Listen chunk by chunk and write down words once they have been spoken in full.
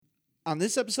On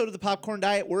this episode of the Popcorn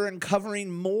Diet, we're uncovering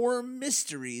more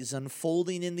mysteries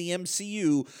unfolding in the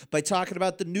MCU by talking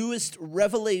about the newest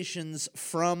revelations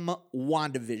from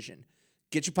WandaVision.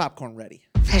 Get your popcorn ready.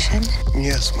 Vision?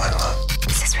 Yes, my love.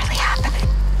 Is this really happening?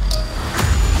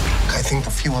 I think a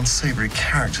few unsavory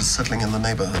characters settling in the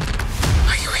neighborhood.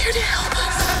 Are you here to help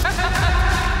us?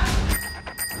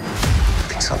 I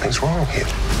think something's wrong here.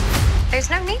 There's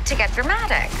no need to get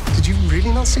dramatic. Did you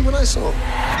really not see what I saw?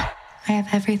 I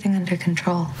have everything under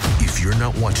control. If you're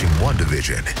not watching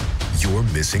WandaVision, you're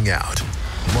missing out.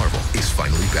 Marvel is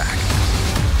finally back.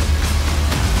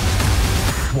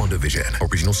 WandaVision,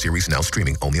 original series now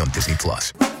streaming only on Disney+.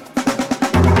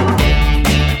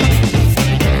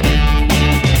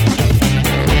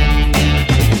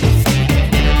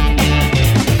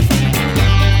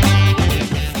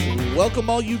 Welcome,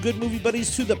 all you good movie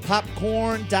buddies, to the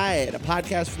Popcorn Diet, a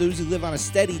podcast for those who live on a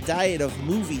steady diet of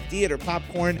movie, theater,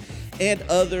 popcorn, and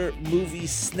other movie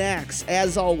snacks.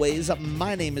 As always,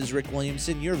 my name is Rick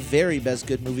Williamson, your very best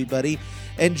good movie buddy,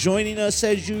 and joining us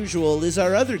as usual is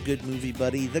our other good movie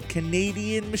buddy, the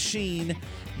Canadian machine,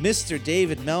 Mr.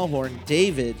 David Melhorn.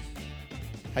 David,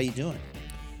 how you doing?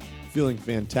 Feeling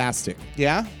fantastic.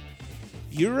 Yeah?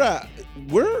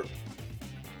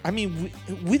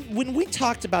 When we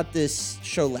talked about this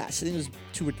show last, I think it was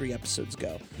 2 or 3 episodes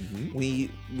ago, we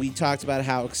talked about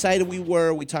how excited we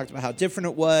were. We talked about how different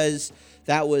it was.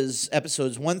 That was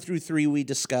episodes 1 through 3 we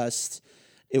discussed.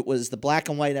 It was the black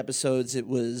and white episodes. It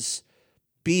was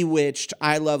Bewitched,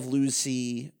 I Love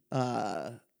Lucy,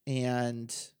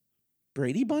 and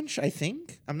Brady Bunch, I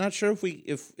think. I'm not sure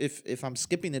if I'm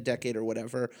skipping a decade or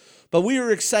whatever, but we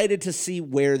were excited to see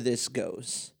where this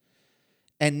goes.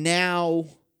 And now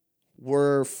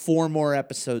we're 4 more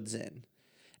episodes in.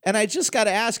 And I just got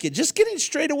to ask you, just getting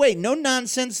straight away, no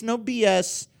nonsense, no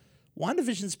BS.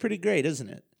 WandaVision's pretty great, isn't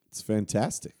it? It's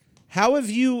fantastic. How have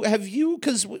you,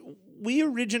 because we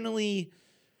originally,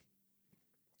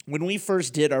 when we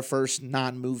first did our first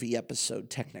non-movie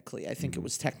episode, technically, I think it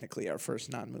was technically our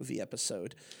first non-movie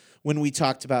episode, when we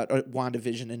talked about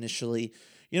WandaVision initially,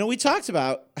 we talked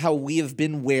about how we have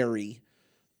been wary.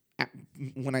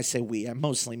 When I say we, I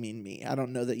mostly mean me. I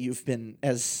don't know that you've been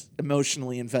as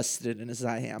emotionally invested in as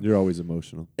I am. You're always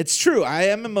emotional. It's true. I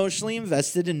am emotionally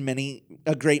invested in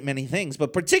a great many things,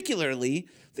 but particularly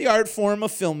the art form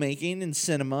of filmmaking and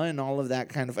cinema and all of that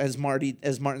kind of, as Martin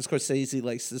Scorsese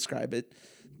likes to describe it,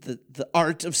 the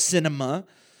art of cinema.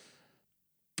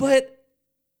 But,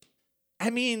 I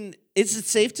mean, is it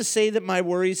safe to say that my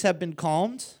worries have been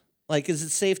calmed? Like, is it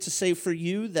safe to say for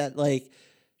you that, like,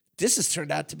 this has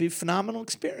turned out to be a phenomenal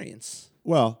experience?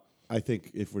 Well, I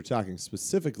think if we're talking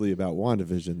specifically about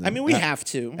WandaVision, then we have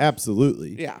to.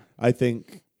 Absolutely. Yeah. I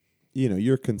think,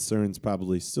 your concerns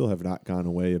probably still have not gone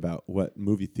away about what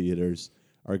movie theaters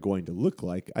are going to look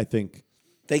like. I think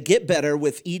they get better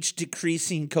with each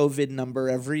decreasing COVID number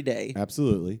every day.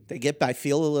 Absolutely. I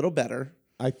feel a little better.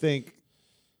 I think,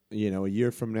 a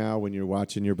year from now when you're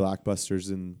watching your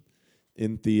blockbusters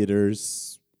in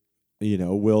theaters,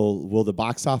 will the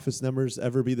box office numbers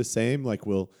ever be the same? Like,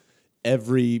 will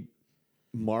every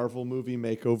Marvel movie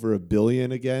make over $1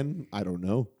 billion again? I don't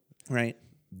know. Right.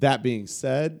 That being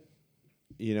said,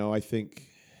 I think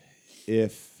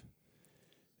if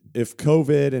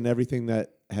COVID and everything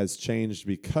that has changed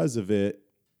because of it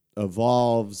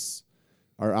evolves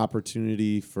our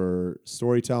opportunity for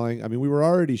storytelling. I mean, we were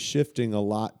already shifting a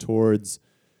lot towards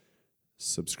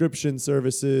subscription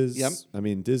services. Yep. I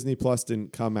mean, Disney Plus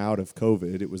didn't come out of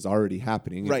COVID. It was already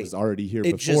happening. Right. It was already here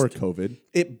before COVID.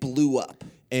 It blew up.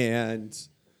 And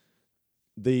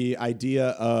the idea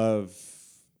of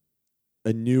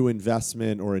a new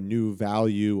investment or a new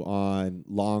value on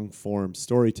long-form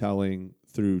storytelling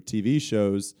through TV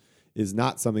shows is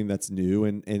not something that's new.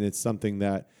 And it's something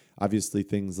that obviously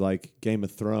things like Game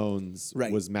of Thrones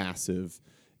was massive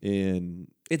in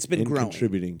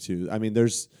contributing to. I mean,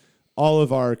 there's all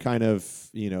of our kind of,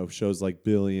 shows like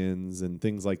Billions and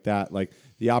things like that, like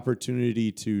the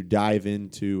opportunity to dive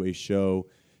into a show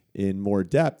in more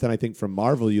depth. And I think from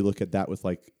Marvel, you look at that with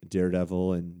like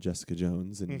Daredevil and Jessica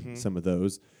Jones and some of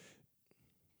those,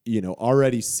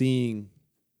 already seeing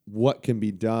what can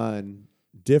be done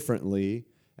differently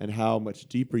and how much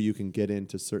deeper you can get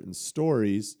into certain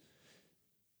stories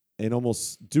and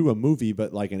almost do a movie,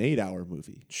 but like an 8-hour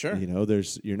movie. Sure.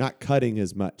 You're not cutting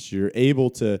as much. You're able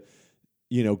to,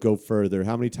 go further.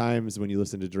 How many times when you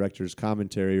listen to directors'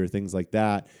 commentary or things like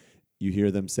that, you hear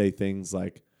them say things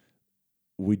like,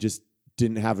 we just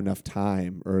didn't have enough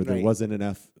time, or there wasn't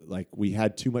enough, like we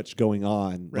had too much going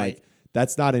on. Right. Like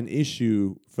that's not an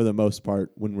issue for the most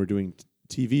part when we're doing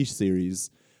TV series,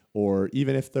 or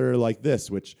even if they're like this,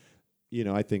 which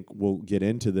I think we'll get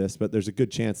into this, but there's a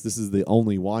good chance this is the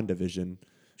only WandaVision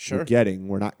Sure. we're getting.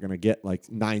 We're not going to get like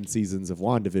 9 seasons of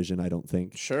WandaVision, I don't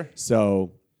think. Sure.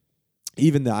 So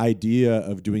even the idea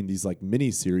of doing these like mini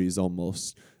series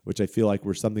almost, which I feel like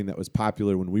were something that was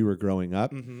popular when we were growing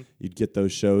up. You'd get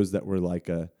those shows that were like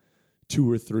a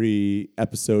 2 or 3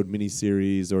 episode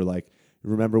miniseries, or like,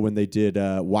 remember when they did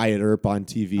Wyatt Earp on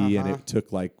TV and it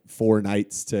took like 4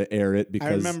 nights to air it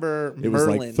because I remember it was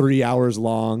Merlin. like 3 hours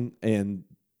long, and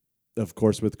of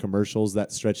course with commercials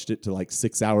that stretched it to like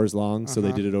 6 hours long, so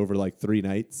they did it over like 3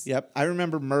 nights. Yep. I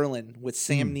remember Merlin with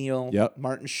Sam Neill, Yep.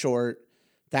 Martin Short.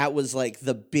 That was like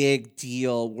the big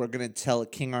deal. We're going to tell a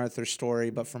King Arthur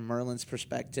story, but from Merlin's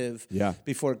perspective. Yeah.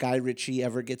 Before Guy Ritchie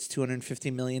ever gets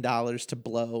 $250 million to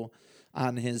blow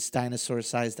on his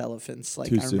dinosaur-sized elephants.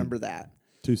 Like, Too I soon. remember that.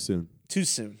 Too soon. Too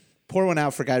soon. Pour one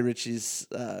out for Guy Ritchie's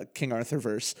King Arthur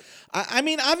verse. I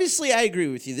mean, obviously, I agree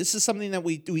with you. This is something that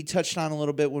we touched on a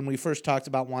little bit when we first talked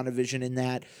about WandaVision, in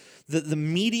that the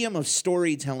medium of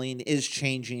storytelling is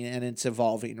changing and it's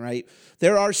evolving, right?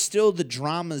 There are still the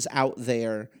dramas out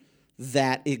there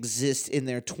that exist in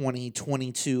their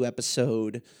 2022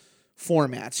 episode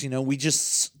formats. We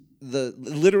just,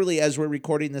 literally as we're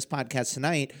recording this podcast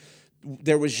tonight,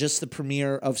 there was just the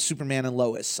premiere of Superman and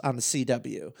Lois on the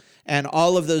CW. And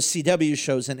all of those CW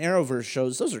shows and Arrowverse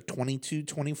shows, those are 22,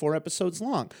 24 episodes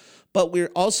long. But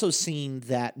we're also seeing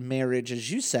that marriage, as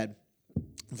you said,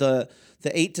 the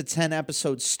 8 to 10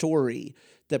 episode story,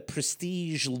 the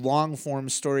prestige long form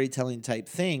storytelling type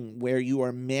thing, where you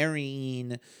are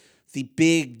marrying the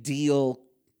big deal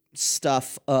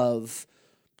stuff of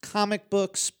comic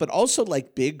books, but also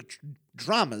like big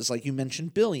dramas, like you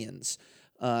mentioned, Billions.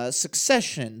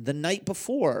 Succession, The Night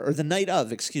Before, or The Night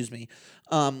Of, excuse me.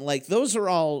 Like, those are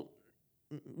all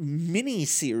mini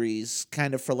series,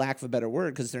 kind of, for lack of a better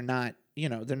word, because they're not,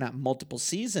 they're not multiple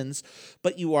seasons,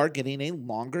 but you are getting a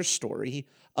longer story,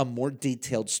 a more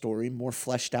detailed story, more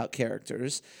fleshed out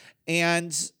characters.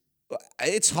 And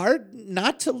it's hard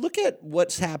not to look at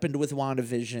what's happened with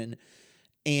WandaVision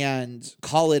and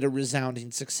call it a resounding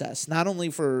success, not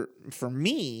only for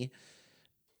me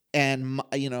and,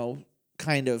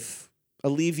 kind of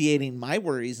alleviating my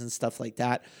worries and stuff like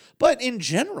that, but in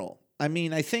general. I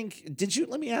mean, I think,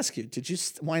 let me ask you, did you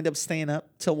wind up staying up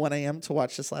till 1 a.m. to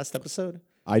watch this last episode?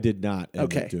 I did not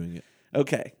end up doing it.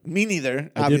 Okay. Me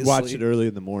neither, I did watch it early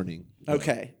in the morning.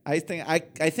 Okay. I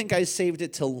think I saved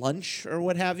it till lunch or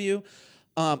what have you.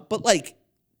 But like,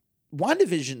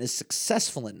 WandaVision is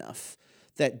successful enough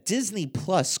that Disney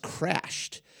Plus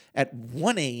crashed at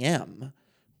 1 a.m.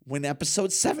 when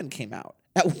episode 7 came out.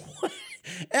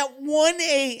 At 1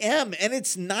 a.m. And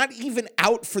it's not even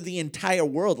out for the entire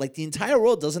world. Like, the entire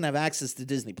world doesn't have access to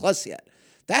Disney Plus yet.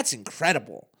 That's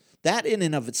incredible. That in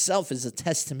and of itself is a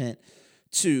testament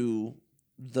to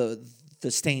the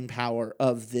staying power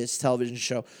of this television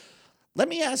show. Let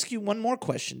me ask you one more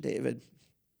question, David.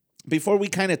 Before we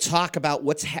kind of talk about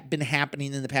what's been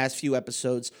happening in the past few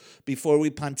episodes, before we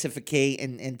pontificate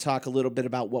and talk a little bit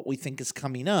about what we think is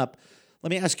coming up, let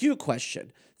me ask you a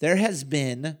question. There has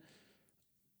been,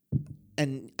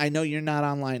 and I know you're not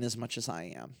online as much as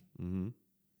I am,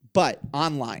 but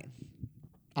online,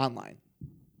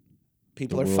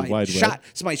 people The are World fighting. Wide Web.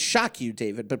 This might shock you,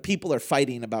 David, but people are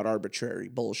fighting about arbitrary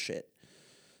bullshit,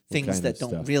 things kind that of don't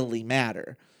stuff? really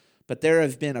matter. But there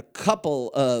have been a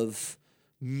couple of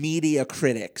media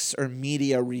critics or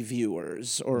media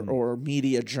reviewers or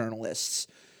media journalists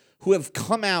who have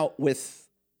come out with,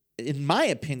 in my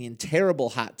opinion, terrible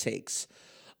hot takes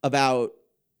about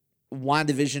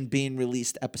WandaVision being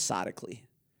released episodically,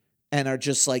 and are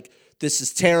just like, this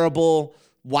is terrible.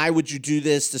 Why would you do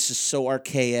this? This is so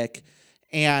archaic.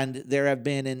 And there have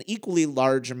been an equally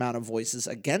large amount of voices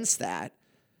against that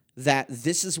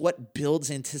this is what builds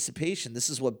anticipation. This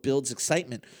is what builds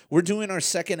excitement. We're doing our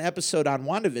second episode on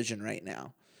WandaVision right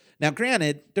now. Now,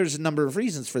 granted, there's a number of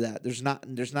reasons for that. There's not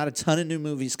a ton of new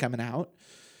movies coming out.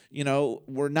 It's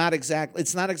not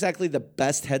exactly the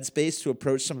best headspace to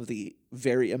approach some of the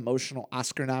very emotional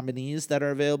Oscar nominees that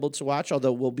are available to watch,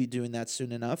 although we'll be doing that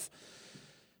soon enough.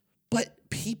 But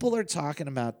people are talking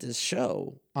about this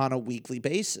show on a weekly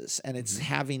basis, and it's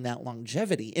having that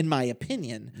longevity, in my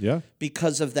opinion,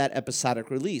 because of that episodic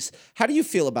release. How do you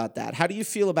feel about that? How do you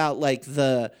feel about like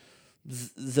the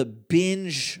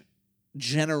binge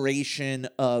generation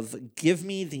of give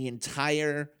me the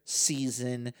entire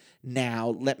season now,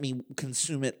 let me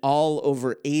consume it all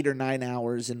over 8 or 9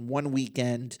 hours in one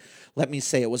weekend, let me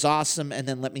say it was awesome, and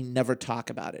then let me never talk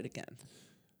about it again?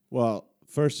 Well,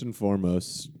 first and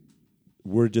foremost,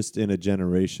 we're just in a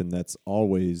generation that's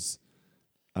always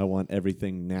I want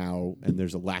everything now, and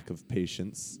there's a lack of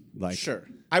patience. Like, Sure.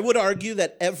 I would argue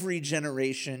that every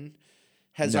generation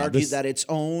has argued that its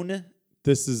own.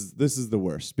 This is the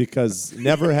worst because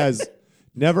never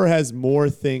has more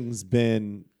things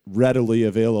been readily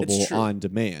available on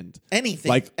demand. Anything.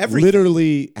 Like everything.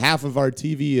 literally half of our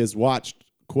TV is watched,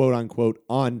 quote unquote,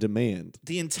 on demand.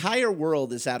 The entire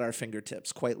world is at our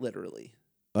fingertips, quite literally.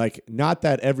 Like, not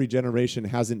that every generation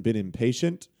hasn't been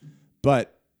impatient,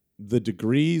 but the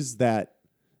degrees that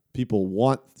people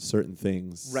want certain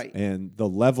things and the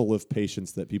level of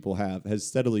patience that people have has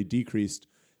steadily decreased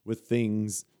with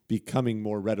things becoming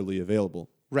more readily available.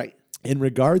 Right. In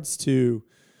regards to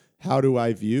how do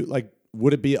I view, like,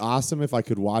 would it be awesome if I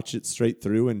could watch it straight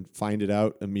through and find it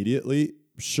out immediately?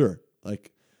 Sure.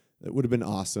 Like, that would have been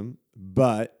awesome.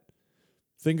 But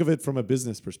think of it from a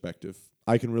business perspective.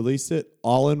 I can release it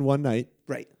all in one night.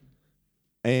 Right.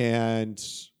 And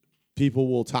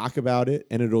people will talk about it,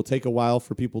 and it'll take a while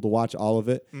for people to watch all of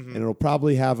it. And it'll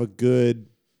probably have a good,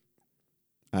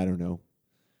 I don't know,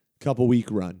 couple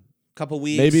week run. Couple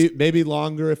weeks. Maybe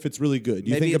longer if it's really good.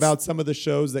 You think about some of the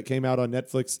shows that came out on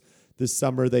Netflix this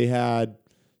summer,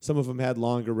 some of them had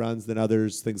longer runs than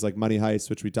others, things like Money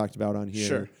Heist, which we talked about on here.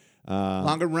 Sure.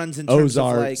 Longer runs in terms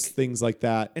Ozarks, of like things like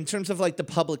that. In terms of like the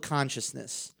public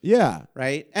consciousness. Yeah.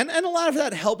 Right? And a lot of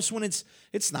that helps when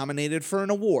it's nominated for an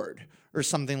award or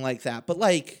something like that.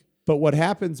 But what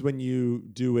happens when you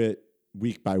do it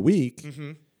week by week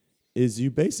is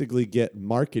you basically get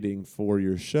marketing for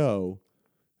your show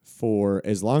for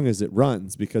as long as it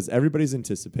runs, because everybody's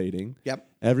anticipating. Yep.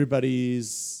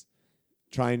 Everybody's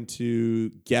trying to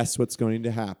guess what's going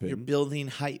to happen. You're building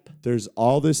hype. There's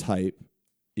all this hype.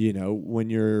 You know, when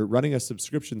you're running a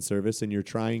subscription service and you're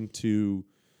trying to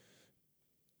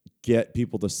get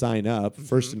people to sign up,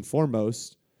 first and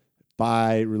foremost,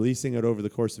 by releasing it over the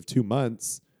course of 2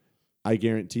 months, I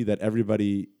guarantee that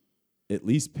everybody at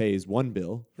least pays one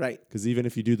bill. Right. Because even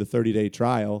if you do the 30-day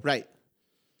trial, right,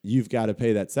 you've got to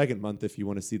pay that second month if you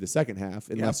want to see the second half,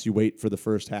 unless you wait for the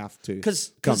first half to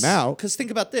come out. Because think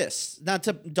about this.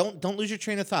 Don't lose your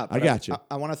train of thought. I got you.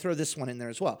 I want to throw this one in there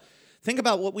as well. Think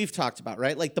about what we've talked about,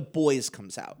 right? Like The Boys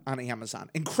comes out on Amazon.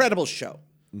 Incredible show.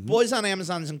 Boys on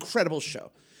Amazon is an incredible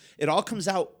show. It all comes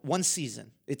out one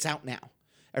season. It's out now.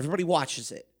 Everybody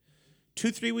watches it.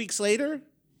 2-3 weeks later,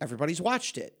 everybody's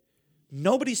watched it.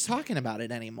 Nobody's talking about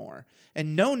it anymore.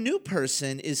 And no new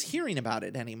person is hearing about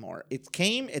it anymore. It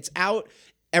came, it's out,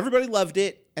 everybody loved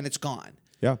it, and it's gone.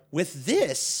 Yeah. With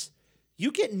this,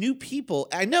 you get new people.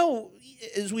 I know,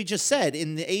 as we just said,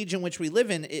 in the age in which we live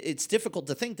in, it's difficult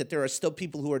to think that there are still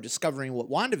people who are discovering what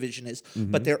WandaVision is,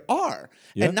 but there are.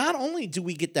 Yep. And not only do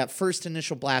we get that first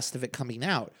initial blast of it coming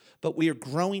out, but we are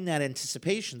growing that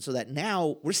anticipation so that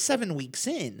now we're 7 weeks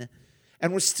in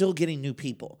and we're still getting new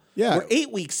people. Yeah. We're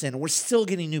 8 weeks in and we're still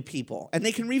getting new people. And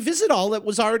they can revisit all that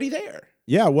was already there.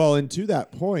 Yeah, well, and to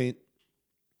that point,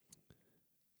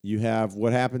 you have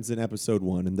what happens in episode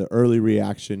 1 and the early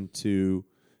reaction to,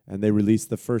 and they released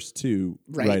the first 2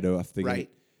 right off the gate.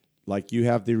 Like, you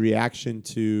have the reaction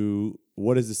to,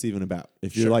 what is this even about?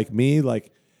 If you're like me,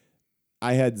 like,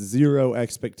 I had zero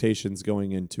expectations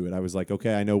going into it. I was like,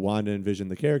 okay, I know Wanda and Vision,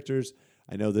 the characters.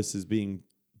 I know this is being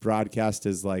broadcast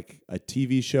as like a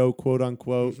TV show, quote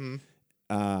unquote.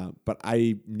 But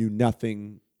I knew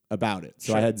nothing about it.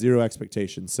 So I had zero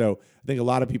expectations. So I think a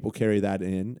lot of people carry that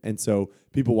in. And so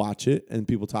people watch it and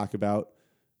people talk about,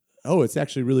 oh, it's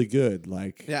actually really good.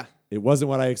 Like, it wasn't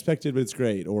what I expected, but it's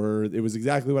great. Or it was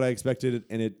exactly what I expected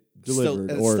and it delivered.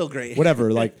 It's or still great.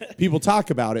 Whatever. Like, people talk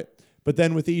about it. But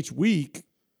then with each week,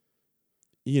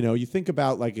 you know, you think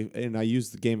about like, and I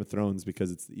use the Game of Thrones because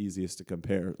it's the easiest to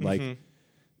compare. Like,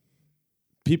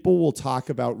 people will talk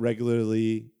about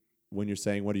regularly when you're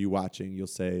saying, what are you watching? You'll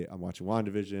say, I'm watching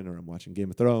WandaVision or I'm watching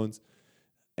Game of Thrones.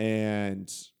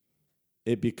 And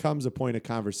it becomes a point of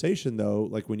conversation, though,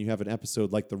 like when you have an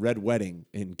episode like the Red Wedding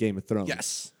in Game of Thrones.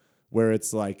 Yes. Where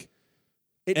it's like,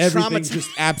 everything just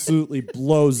absolutely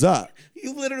blows up.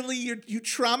 You literally, you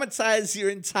traumatize your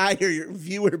entire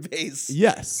viewer base.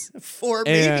 Yes. For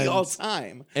maybe all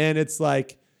time. And it's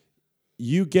like,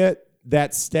 you get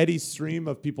that steady stream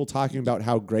of people talking about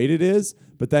how great it is,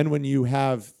 but then when you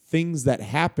have things that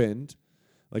happened,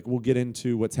 like we'll get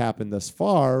into what's happened thus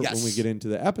far when we get into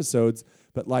the episodes,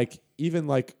 but like even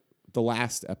like the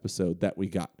last episode that we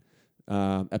got,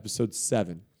 episode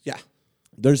 7. Yeah.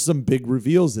 There's some big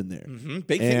reveals in there.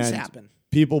 Big things happen.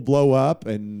 People blow up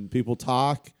and people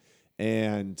talk,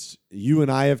 and you and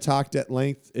I have talked at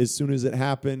length as soon as it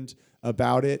happened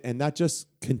about it, and that just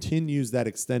continues that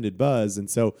extended buzz. And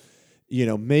so, you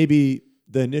know, maybe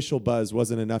the initial buzz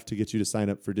wasn't enough to get you to sign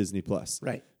up for Disney Plus.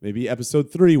 Right. Maybe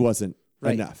episode 3 wasn't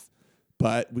Right. enough.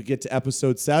 But we get to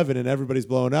episode 7 and everybody's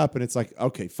blowing up and it's like,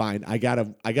 okay, fine. I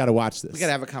gotta watch this. We got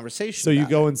to have a conversation. So you about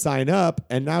go it. and sign up,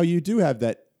 and now you do have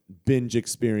that binge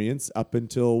experience up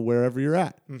until wherever you're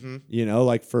at. Mm-hmm. You know,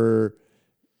 like for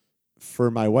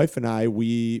my wife and I,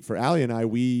 for Allie and I,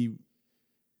 we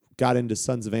got into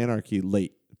Sons of Anarchy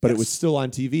late, but it was still on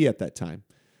TV at that time.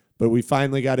 But we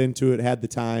finally got into it, had the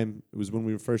time. It was when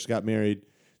we first got married,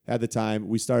 had the time.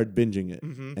 We started binging it.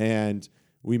 And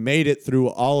we made it through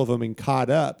all of them and caught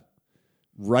up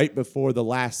right before the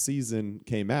last season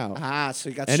came out. So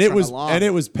you got and strung along.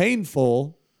 it was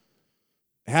painful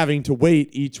having to wait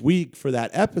each week for that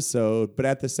episode, but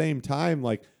at the same time,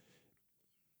 like,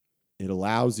 it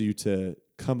allows you to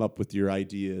come up with your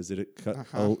ideas. It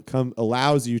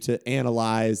allows you to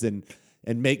analyze and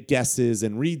make guesses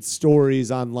and read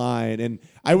stories online. And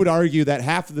I would argue that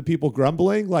half of the people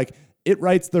grumbling, like, it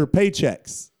writes their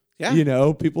paychecks. Yeah. You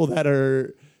know, people that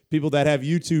have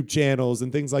YouTube channels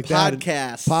and things like that.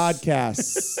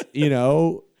 Podcasts, you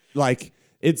know, like,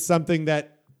 it's something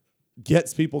that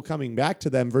gets people coming back to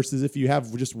them versus if you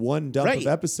have just one dump of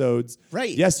episodes.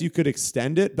 Right. Yes, you could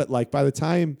extend it, but like by the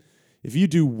time, if you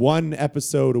do one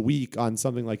episode a week on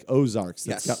something like Ozarks,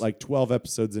 that's got like 12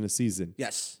 episodes in a season.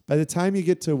 Yes. By the time you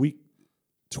get to week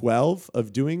 12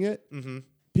 of doing it,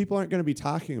 people aren't going to be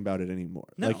talking about it anymore.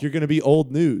 No. Like, you're going to be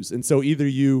old news. And so either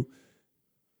you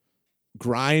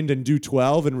grind and do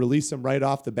 12 and release them right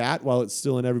off the bat while it's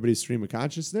still in everybody's stream of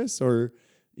consciousness, or,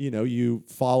 you know, you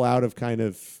fall out of kind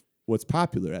of what's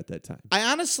popular at that time. I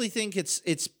honestly think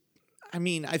I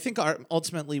mean, I think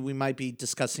ultimately we might be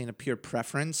discussing a pure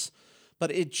preference,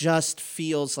 but it just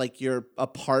feels like you're a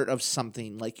part of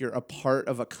something, like you're a part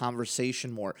of a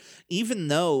conversation more. Even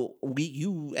though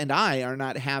you and I are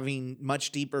not having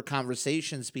much deeper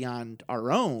conversations beyond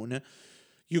our own,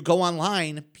 you go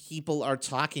online, people are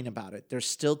talking about it. They're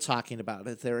still talking about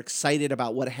it. They're excited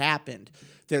about what happened.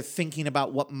 They're thinking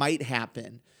about what might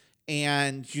happen.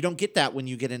 And you don't get that when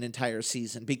you get an entire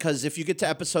season, because if you get to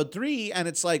episode 3 and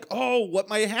it's like, oh, what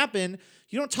might happen?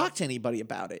 You don't talk to anybody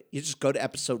about it. You just go to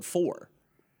episode 4.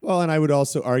 Well, and I would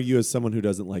also argue, as someone who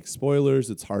doesn't like spoilers,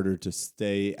 it's harder to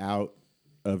stay out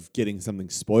of getting something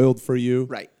spoiled for you.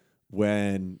 Right.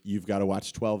 When you've got to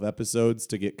watch 12 episodes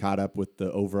to get caught up with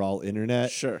the overall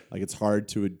internet. Sure. Like, it's hard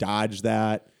to dodge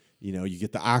that. You know, you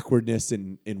get the awkwardness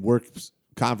in work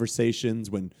conversations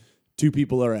when two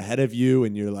people are ahead of you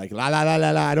and you're like, la, la, la,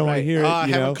 la, la, I don't want to hear it. I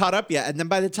haven't caught up yet. And then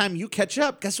by the time you catch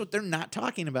up, guess what? They're not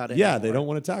talking about it Yeah, anymore. they don't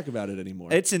want to talk about it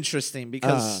anymore. It's interesting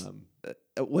because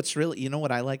what's really, you know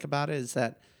what I like about it is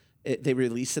that they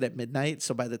release it at midnight.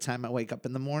 So by the time I wake up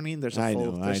in the morning, there's a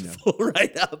full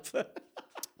write-up.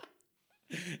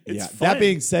 Yeah. fun. That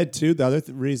being said, too, the other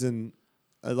reason,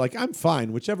 like, I'm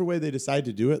fine. Whichever way they decide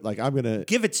to do it, like, I'm going to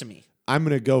Give it to me. I'm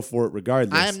going to go for it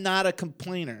regardless. I am not a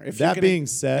complainer. That being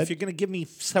said, if you're going to give me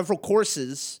several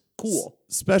courses, cool.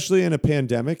 Especially in a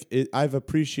pandemic, I've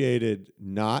appreciated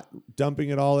not dumping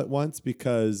it all at once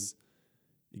because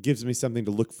it gives me something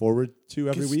to look forward to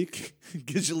every week.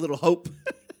 Gives you a little hope.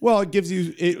 Well,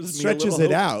 it stretches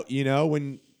it out. You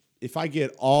know, if I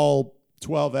get all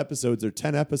 12 episodes or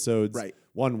 10 episodes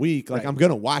 1 week, like, I'm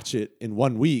going to watch it in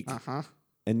 1 week.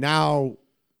 And now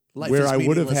Life where is I would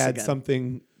have meaningless had again.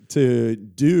 something to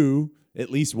do at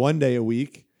least one day a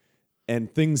week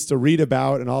and things to read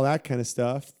about and all that kind of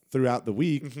stuff throughout the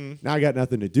week. Now I got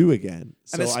nothing to do again.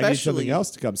 So I need something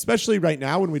else to come, especially right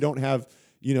now when we don't have,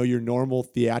 you know, your normal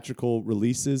theatrical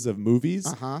releases of movies.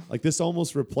 Like, this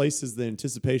almost replaces the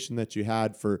anticipation that you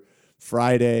had for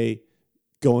Friday,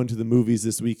 going to the movies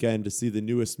this weekend to see the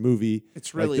newest movie.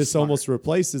 It's really like, this smart. almost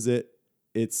replaces it.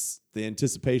 It's the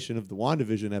anticipation of the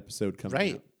WandaVision episode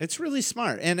coming out. It's really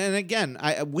smart. And again,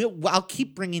 I'll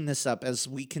keep bringing this up as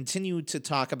we continue to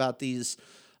talk about these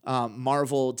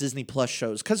Marvel Disney Plus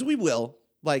shows, because we will.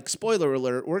 Like, spoiler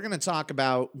alert, we're going to talk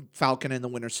about Falcon and the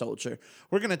Winter Soldier.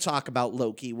 We're going to talk about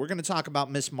Loki. We're going to talk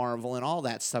about Miss Marvel and all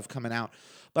that stuff coming out.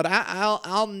 But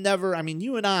I'll never, I mean,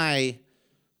 you and I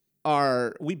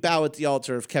we bow at the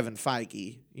altar of Kevin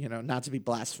Feige, you know, not to be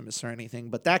blasphemous or anything,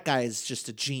 but that guy is just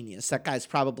a genius. That guy's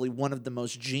probably one of the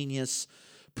most genius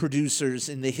producers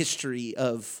in the history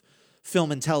of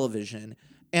film and television.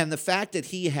 And the fact that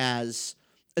he has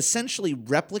essentially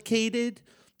replicated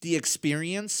the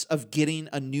experience of getting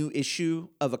a new issue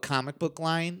of a comic book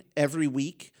line every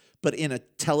week, but in a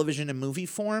television and movie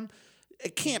form,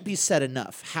 it can't be said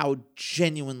enough how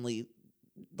genuinely,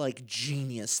 like,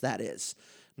 genius that is.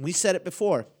 We said it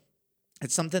before.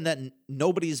 It's something that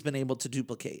nobody's been able to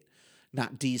duplicate.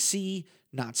 Not DC,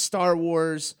 not Star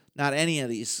Wars, not any of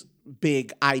these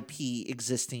big IP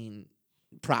existing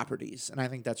properties. And I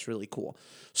think that's really cool.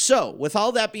 So with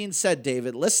all that being said,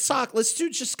 David, let's do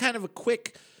just kind of a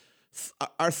quick,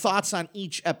 our thoughts on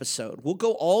each episode. We'll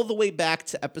go all the way back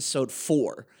to episode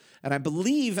 4. And I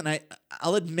believe, and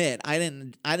I'll admit, I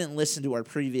didn't listen to our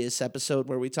previous episode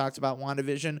where we talked about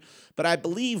WandaVision, but I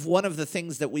believe one of the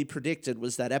things that we predicted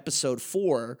was that episode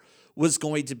 4 was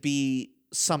going to be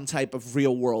some type of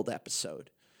real world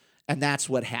episode. And that's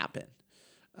what happened.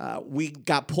 We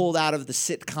got pulled out of the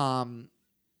sitcom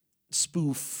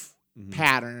spoof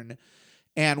pattern,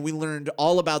 and we learned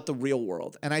all about the real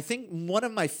world. And I think one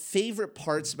of my favorite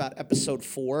parts about episode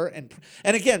 4, and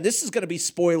again, this is going to be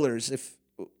spoilers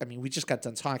we just got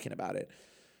done talking about it.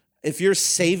 If you're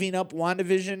saving up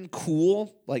WandaVision,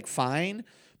 cool, like fine.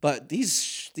 But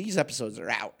these episodes are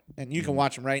out, and you can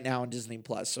watch them right now on Disney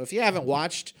Plus. So if you haven't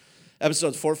watched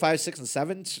episodes 4, 5, 6, and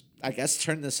 7, I guess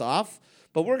turn this off.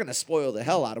 But we're going to spoil the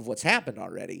hell out of what's happened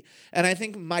already. And I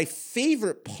think my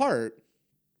favorite part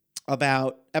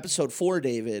about episode 4,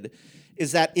 David,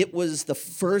 is that it was the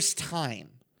first time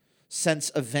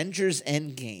since Avengers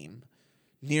Endgame,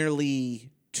 nearly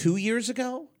 2 years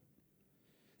ago,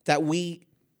 that we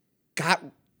got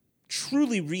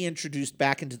truly reintroduced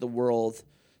back into the world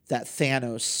that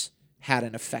Thanos had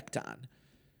an effect on.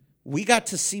 We got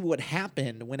to see what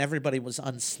happened when everybody was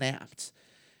unsnapped.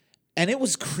 And it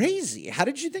was crazy. How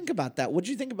did you think about that? What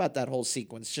did you think about that whole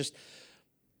sequence? Just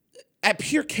at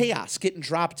pure chaos, getting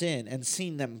dropped in and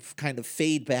seeing them kind of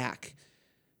fade back.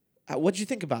 What did you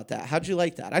think about that? How'd you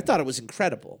like that? I thought it was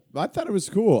incredible. I thought it was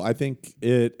cool. I think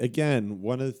it, again,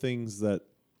 one of the things that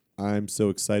I'm so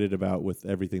excited about with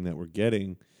everything that we're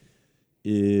getting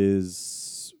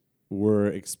is we're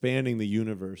expanding the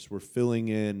universe. We're filling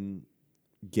in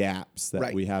gaps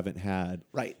that we haven't had.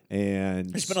 Right. And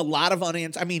there's been a lot of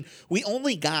unanswered. I mean, we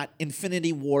only got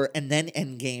Infinity War and then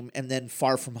Endgame and then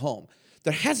Far From Home.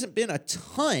 There hasn't been a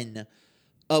ton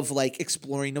of like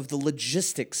exploring of the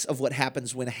logistics of what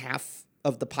happens when half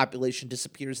of the population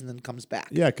disappears and then comes back.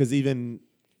 Yeah, because even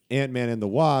Ant-Man and the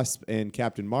Wasp and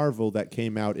Captain Marvel that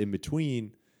came out in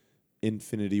between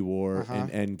Infinity War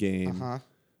and Endgame,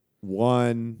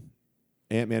 one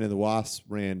Ant-Man and the Wasp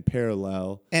ran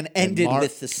parallel. And ended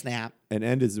with the snap. And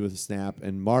ended with the snap.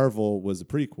 And Marvel was a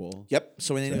prequel. Yep.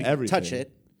 So we didn't even touch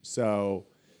it. So,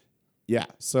 yeah.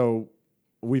 So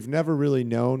we've never really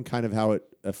known kind of how it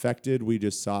affected. We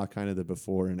just saw kind of the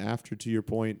before and after, to your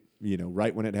point,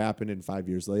 right when it happened and 5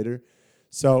 years later.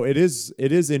 So it is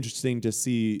interesting to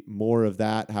see more of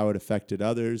that, how it affected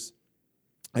others.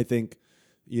 I think,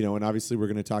 and obviously we're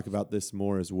going to talk about this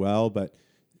more as well, but,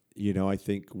 I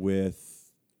think with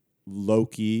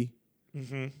Loki,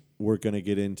 we're going to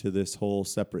get into this whole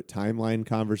separate timeline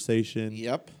conversation.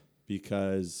 Yep.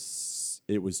 Because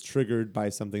it was triggered by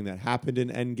something that happened in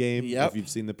Endgame. Yep. If you've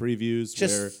seen the previews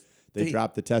where they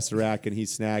drop the Tesseract and he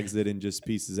snags it and just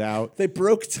pieces out. They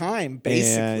broke time,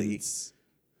 basically.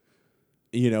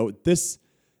 And,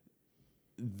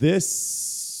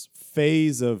 this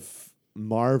phase of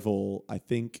Marvel, I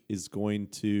think, is going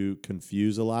to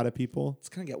confuse a lot of people. It's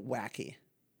going to get wacky.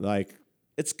 Like,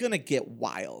 it's going to get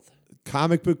wild.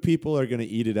 Comic book people are going to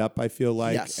eat it up, I feel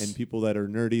like. Yes. And people that are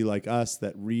nerdy like us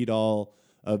that read all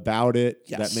about it,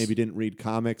 yes, that maybe didn't read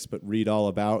comics, but read all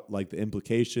about like the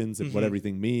implications and what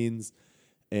everything means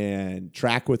and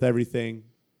track with everything.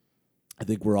 I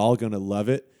think we're all going to love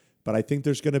it. But I think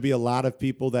there's going to be a lot of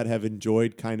people that have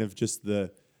enjoyed kind of just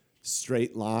the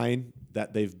straight line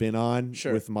that they've been on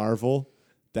with Marvel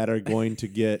that are going to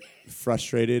get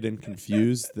frustrated and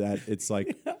confused that it's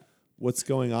like, what's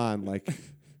going on? Like,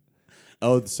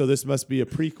 oh, so this must be a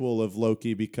prequel of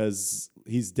Loki because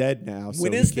he's dead now, so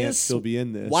he can't still be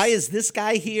in this. Why is this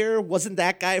guy here? Wasn't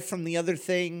that guy from the other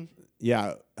thing?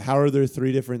 Yeah. How are there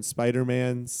 3 different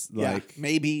Spider-Mans? Like,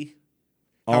 maybe.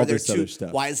 All this other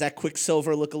stuff. Why does that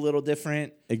Quicksilver look a little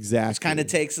different? Exactly. Which kind of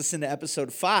takes us into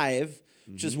episode 5,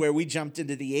 which is where we jumped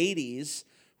into the 80s,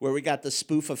 where we got the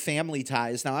spoof of Family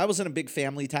Ties. Now, I wasn't a big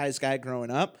Family Ties guy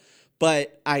growing up,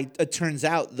 but it turns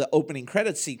out the opening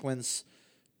credit sequence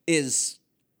is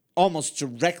almost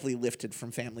directly lifted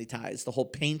from Family Ties, the whole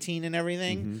painting and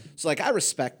everything. So, like, I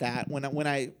respect that. When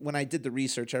I did the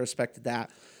research, I respected that.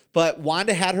 But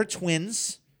Wanda had her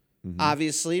twins.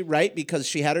 Obviously, right? Because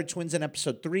she had her twins in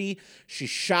episode 3. She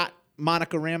shot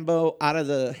Monica Rambeau out of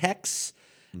the Hex,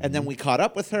 and then we caught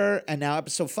up with her. And now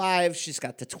episode 5, she's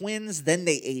got the twins. Then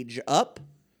they age up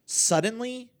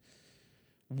suddenly.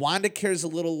 Wanda cares a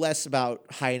little less about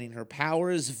hiding her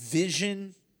powers.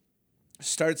 Vision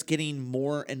starts getting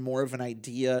more and more of an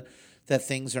idea that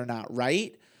things are not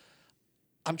right.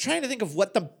 I'm trying to think of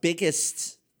what the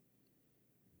biggest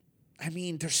I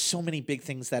mean, there's so many big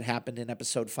things that happened in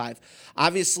episode 5.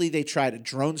 Obviously, they tried a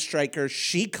drone striker.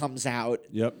 She comes out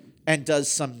Yep. and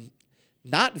does some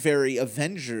not very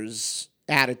Avengers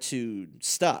attitude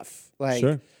stuff. Like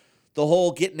Sure. the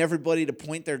whole getting everybody to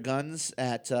point their guns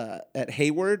at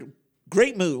Hayward.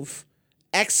 Great move.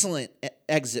 Excellent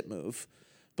exit move.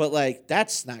 But, like,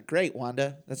 that's not great,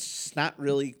 Wanda. That's just not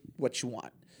really what you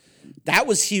want. That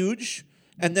was huge.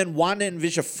 And then Wanda and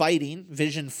Vision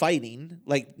fighting,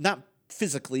 like, not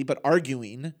physically, but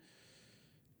arguing.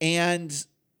 And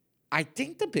I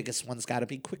think the biggest one's got to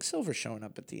be Quicksilver showing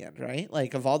up at the end, right?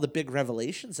 Like, of all the big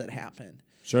revelations that happen.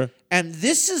 Sure. And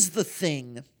this is the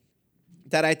thing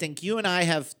that I think you and I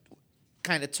have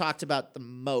kind of talked about the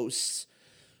most,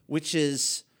 which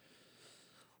is,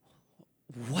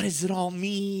 what does it all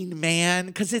mean, man?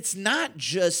 Because it's not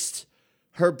just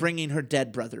her bringing her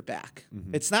dead brother back.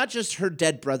 Mm-hmm. It's not just her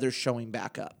dead brother showing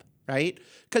back up, right?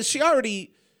 Because she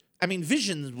already, I mean,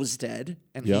 Vision was dead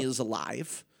and he is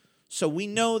alive. So we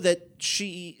know that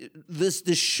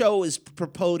this show is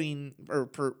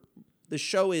the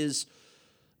show is,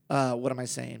 what am I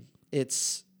saying?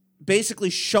 It's basically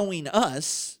showing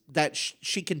us that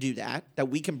she can do that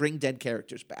we can bring dead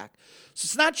characters back. So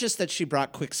it's not just that she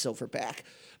brought Quicksilver back,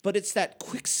 but it's that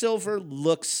Quicksilver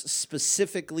looks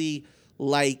specifically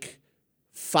like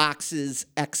Fox's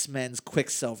X-Men's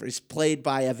Quicksilver. He's played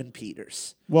by Evan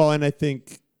Peters. Well, and I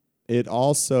think it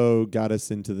also got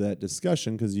us into that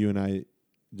discussion because you and I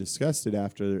discussed it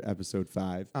after episode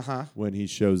 5 when he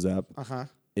shows up.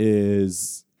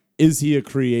 Is he a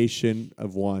creation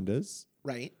of Wanda's?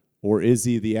 Right. Or is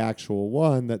he the actual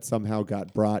one that somehow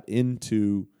got brought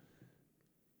into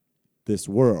this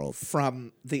world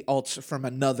from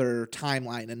another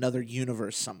timeline, another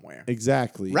universe somewhere?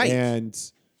 Exactly. Right. And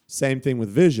same thing with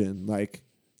Vision. Like,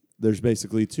 there's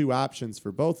basically two options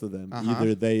for both of them.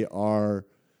 Either they are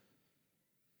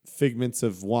figments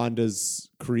of Wanda's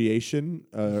creation,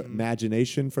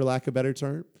 imagination, for lack of a better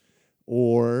term,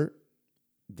 or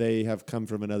they have come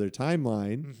from another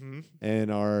timeline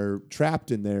and are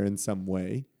trapped in there in some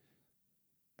way.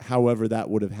 However that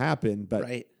would have happened, but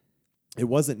it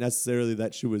wasn't necessarily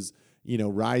that she was,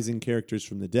 rising characters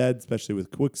from the dead, especially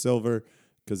with Quicksilver,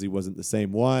 because he wasn't the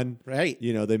same one. Right.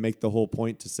 They make the whole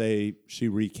point to say she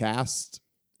recast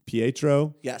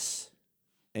Pietro. Yes.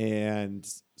 And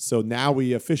so now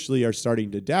we officially are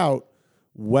starting to doubt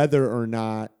whether or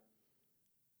not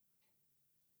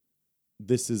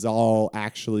this is all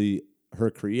actually her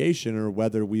creation or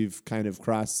whether we've kind of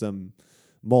crossed some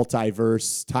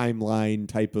multiverse timeline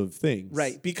type of things.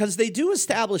 Right, because they do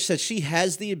establish that she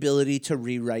has the ability to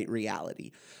rewrite reality.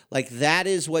 Like, that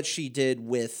is what she did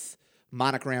with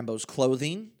Monica Rambeau's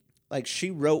clothing. Like,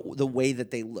 she wrote the way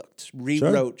that they looked,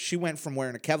 rewrote. Sure. She went from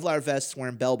wearing a Kevlar vest to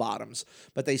wearing bell bottoms,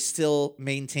 but they still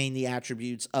maintained the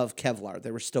attributes of Kevlar.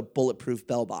 They were still bulletproof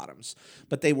bell bottoms,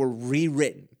 but they were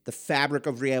rewritten. The fabric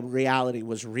of reality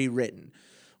was rewritten.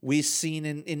 We've seen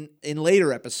in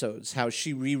later episodes how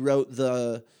she rewrote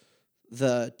the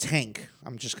tank.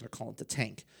 I'm just going to call it the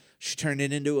tank. She turned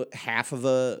it into half of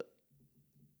a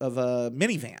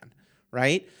minivan,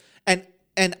 right?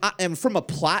 And from a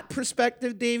plot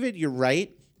perspective, David, you're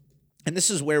right. And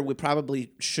this is where we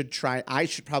probably should try. I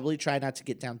should probably try not to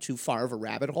get down too far of a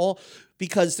rabbit hole,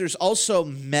 because there's also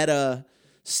meta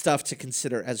stuff to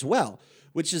consider as well,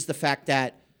 which is the fact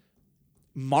that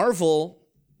Marvel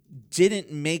didn't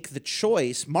make the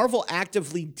choice. Marvel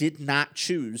actively did not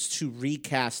choose to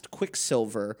recast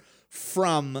Quicksilver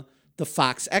from the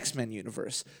Fox X-Men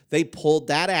universe. They pulled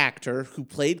that actor who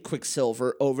played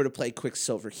Quicksilver over to play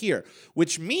Quicksilver here,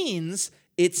 which means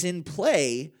it's in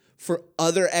play for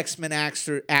other X-Men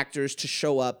actors to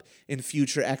show up in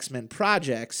future X-Men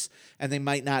projects, and they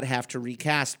might not have to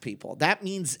recast people. That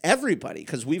means everybody,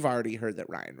 because we've already heard that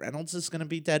Ryan Reynolds is going to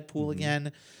be Deadpool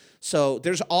again. So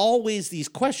there's always these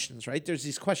questions, right? There's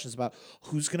these questions about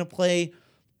who's going to play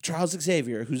Charles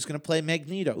Xavier, who's going to play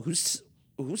Magneto, who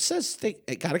says they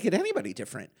got to get anybody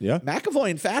different. Yeah. McAvoy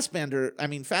and Fassbender,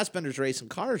 Fassbender's racing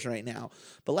cars right now,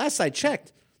 but last I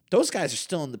checked, those guys are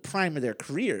still in the prime of their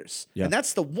careers. Yeah. And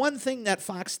that's the one thing that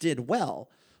Fox did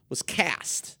well, was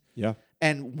cast. Yeah.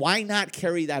 And why not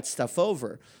carry that stuff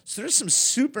over? So there's some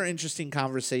super interesting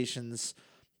conversations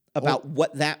about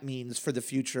what that means for the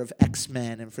future of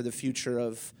X-Men and for the future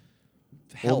of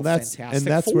Fantastic Four. And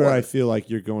that's where I feel like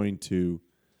you're going to,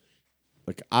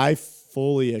 like, I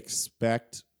fully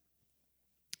expect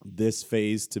this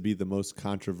phase to be the most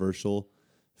controversial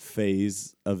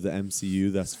phase of the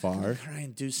MCU thus far. Try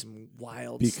and do some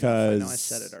wild because stuff. I know I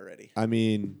said it already. I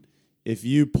mean, if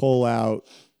you pull out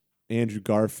Andrew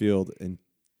Garfield and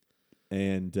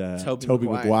and Tobey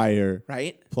Maguire,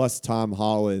 right? plus Tom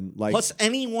Holland, like Plus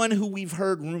anyone who we've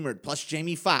heard rumored, plus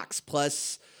Jamie Foxx,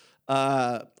 plus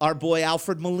our boy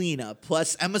Alfred Molina,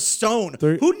 plus Emma Stone.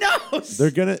 Who knows?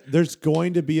 There's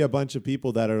going to be a bunch of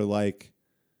people that are like,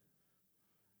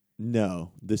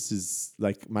 no, this is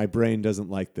like my brain doesn't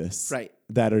like this. Right.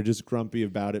 That are just grumpy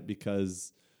about it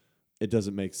because it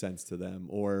doesn't make sense to them,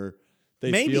 or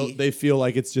they feel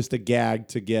like it's just a gag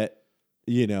to get,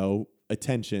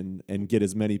 attention and get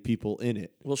as many people in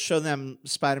it. We'll show them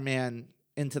Spider-Man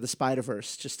Into the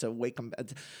Spider-Verse just to wake them.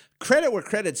 Credit where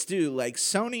credit's due. Like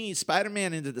Sony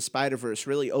Spider-Man Into the Spider-Verse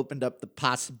really opened up the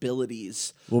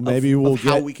possibilities. Well, maybe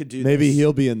how we could do. Maybe this.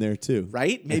 he'll be in there too,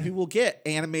 right? Maybe we'll get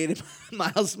animated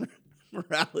Miles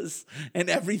Morales, and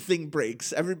everything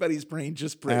breaks. Everybody's brain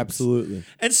just breaks. Absolutely.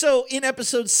 And so in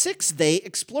episode 6, they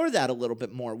explore that a little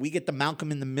bit more. We get the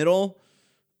Malcolm in the Middle,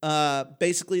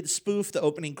 basically the spoof, the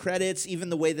opening credits, even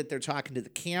the way that they're talking to the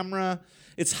camera.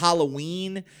 It's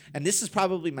Halloween, and this is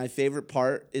probably my favorite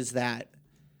part, is that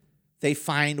they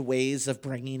find ways of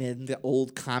bringing in the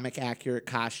old comic-accurate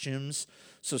costumes.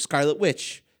 So Scarlet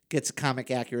Witch gets a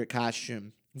comic-accurate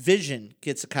costume. Vision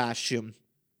gets a costume.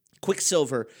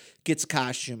 Quicksilver gets a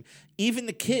costume. Even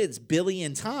the kids, Billy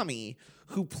and Tommy,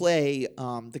 who play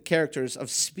the characters of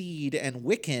Speed and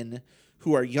Wiccan,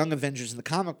 who are young Avengers in the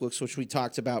comic books, which we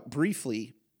talked about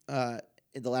briefly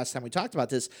the last time we talked about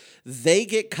this, they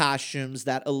get costumes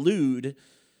that allude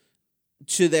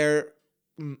to their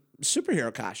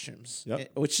superhero costumes,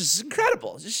 which is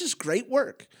incredible. It's just great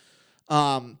work.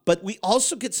 But we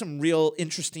also get some real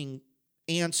interesting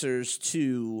answers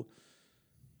to,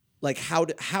 like, how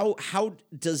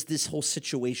does this whole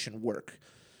situation work?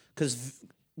 Because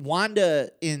Wanda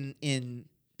in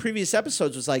previous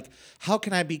episodes was like, how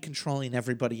can I be controlling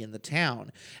everybody in the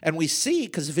town? And we see,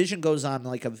 because Vision goes on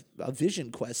like a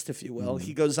vision quest, if you will.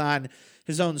 He goes on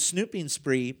his own snooping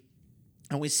spree,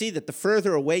 and we see that the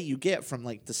further away you get from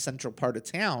like the central part of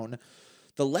town,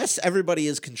 the less everybody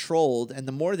is controlled and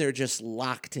the more they're just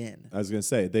locked in. I was going to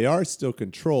say, they are still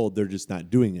controlled, they're just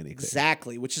not doing anything.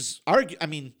 Exactly, which is,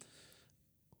 we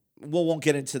won't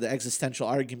get into the existential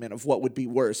argument of what would be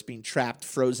worse, being trapped,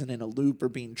 frozen in a loop, or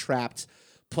being trapped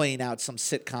playing out some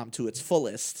sitcom to its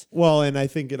fullest. Well, and I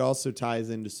think it also ties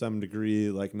into some degree,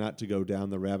 like, not to go down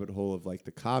the rabbit hole of like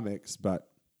the comics, but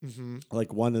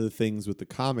like one of the things with the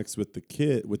comics with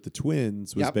the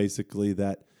twins was basically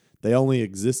that they only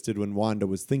existed when Wanda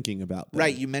was thinking about them.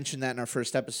 Right, you mentioned that in our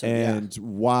first episode. And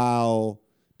while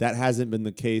that hasn't been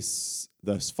the case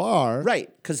thus far. Right,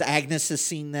 because Agnes has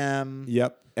seen them.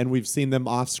 Yep. And we've seen them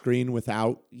off screen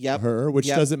without her, which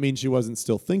doesn't mean she wasn't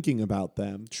still thinking about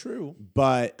them. True.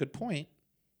 But good point.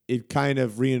 It kind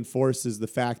of reinforces the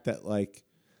fact that, like,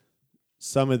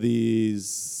 some of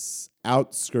these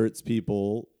outskirts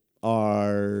people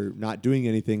are not doing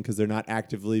anything because they're not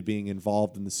actively being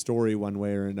involved in the story one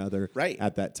way or another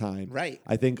at that time. Right.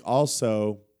 I think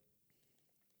also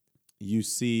you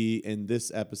see in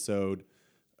this episode,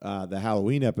 the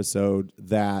Halloween episode,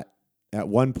 that at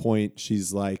one point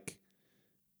she's like,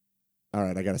 all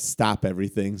right, I got to stop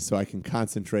everything so I can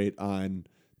concentrate on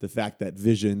the fact that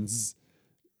Vision's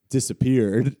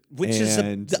disappeared, which is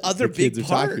the other the big kids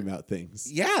part. are talking about things.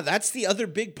 Yeah, that's the other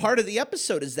big part of the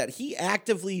episode, is that he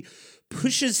actively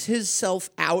pushes himself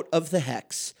out of the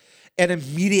hex and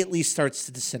immediately starts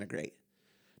to disintegrate.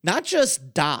 Not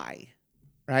just die,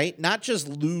 right? Not just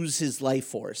lose his life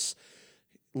force.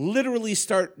 Literally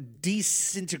start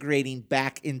disintegrating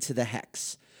back into the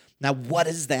hex. Now, what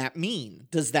does that mean?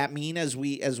 Does that mean, as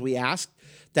we asked,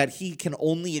 that he can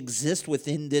only exist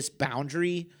within this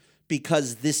boundary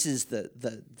because this is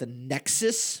the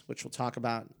nexus, which we'll talk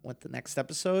about with the next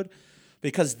episode,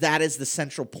 because that is the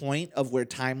central point of where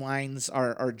timelines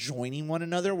are joining one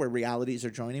another, where realities are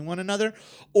joining one another?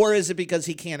 Or is it because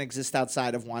he can't exist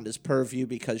outside of Wanda's purview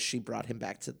because she brought him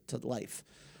back to life?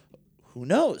 Who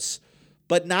knows?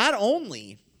 But not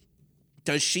only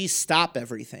does she stop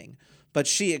everything, but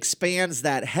she expands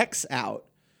that hex out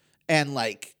and,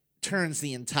 like, turns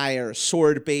the entire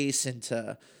sword base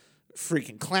into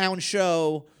freaking clown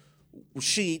show.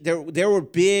 There were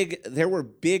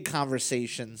big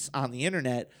conversations on the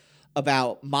internet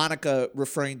about Monica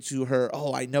referring to her,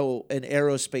 oh, I know an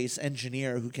aerospace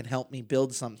engineer who can help me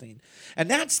build something. And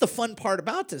that's the fun part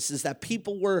about this, is that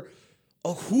people were,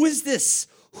 oh, who is this?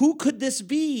 Who could this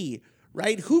be?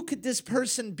 Right? Who could this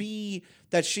person be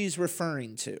that she's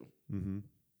referring to? Mm-hmm.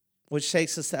 Which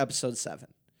takes us to episode 7.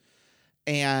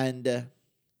 And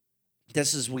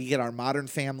we get our Modern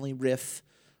Family riff,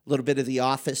 a little bit of The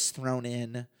Office thrown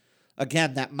in.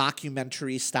 Again, that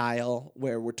mockumentary style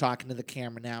where we're talking to the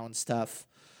camera now and stuff.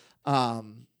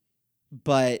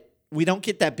 but we don't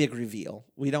get that big reveal.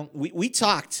 We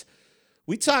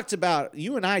talked about,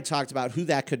 you and I talked about who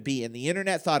that could be, and the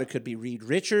internet thought it could be Reed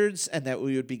Richards and that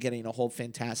we would be getting a whole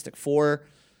Fantastic Four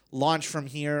launch from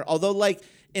here. Although, like,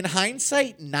 in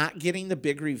hindsight, not getting the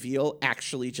big reveal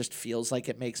actually just feels like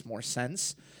it makes more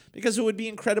sense, because it would be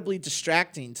incredibly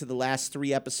distracting to the last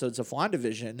 3 episodes of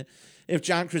WandaVision if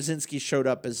John Krasinski showed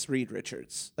up as Reed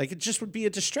Richards. Like, it just would be a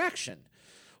distraction.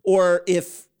 Or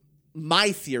if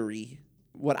my theory,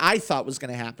 what I thought was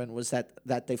going to happen was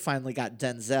that they finally got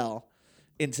Denzel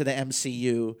into the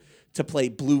MCU to play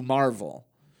Blue Marvel,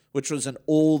 which was an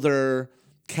older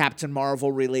Captain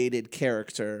Marvel-related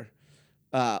character,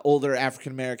 older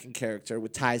African-American character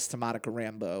with ties to Monica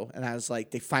Rambeau. And I was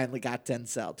like, they finally got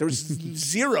Denzel. There was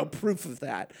zero proof of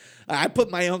that. I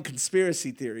put my own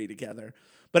conspiracy theory together.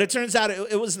 But it turns out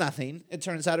it was nothing. It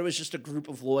turns out it was just a group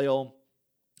of loyal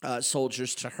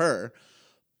soldiers to her.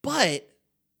 But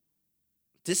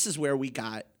this is where we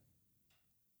got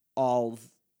all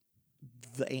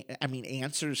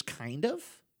answers, kind of.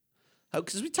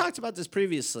 Because we talked about this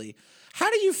previously. How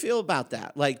do you feel about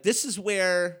that? Like, this is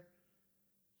where,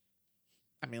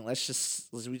 we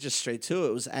just straight to it.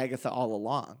 It was Agatha all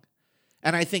along.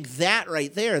 And I think that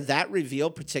right there, that reveal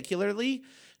particularly,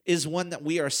 is one that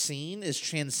we are seeing is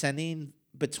transcendent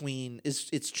between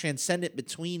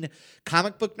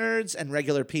comic book nerds and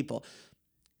regular people.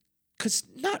 Because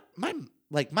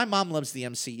my mom loves the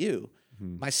MCU.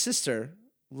 Mm-hmm. My sister,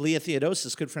 Leah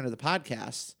Theodosis, good friend of the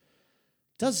podcast,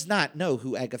 does not know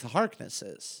who Agatha Harkness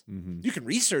is. Mm-hmm. You can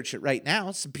research it right now.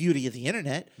 It's the beauty of the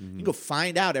internet. Mm-hmm. You can go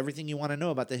find out everything you want to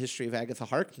know about the history of Agatha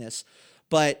Harkness.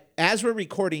 But as we're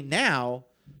recording now,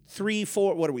 4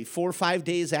 or 5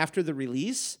 days after the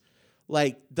release,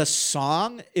 like, the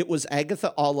song, It Was Agatha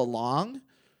All Along,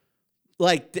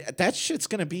 like, that shit's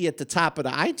going to be at the top of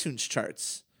the iTunes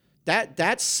charts.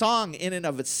 That song in and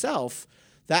of itself,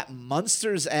 that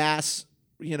monster's ass,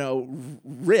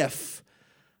 riff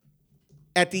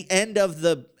at the end of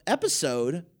the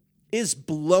episode is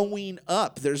blowing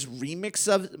up. There's remixes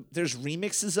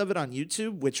of it on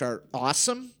YouTube, which are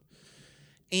awesome.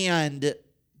 And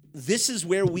this is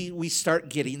where we start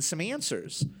getting some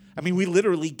answers. I mean, we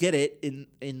literally get it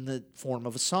in the form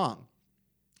of a song.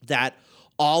 That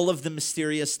all of the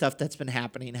mysterious stuff that's been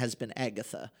happening has been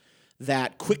Agatha.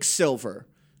 That Quicksilver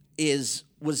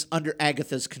was under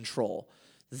Agatha's control.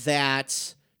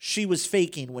 That she was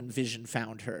faking when Vision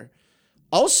found her.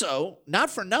 Also, not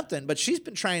for nothing, but she's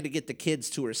been trying to get the kids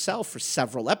to herself for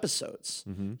several episodes.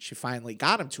 Mm-hmm. She finally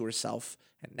got them to herself,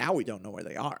 and now we don't know where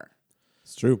they are.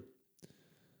 It's true.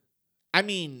 I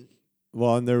mean...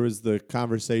 Well, and there was the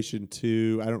conversation,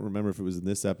 too. I don't remember if it was in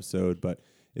this episode, but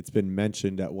it's been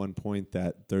mentioned at one point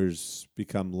that there's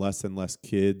become less and less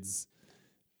kids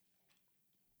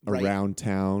around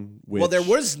town. Well, there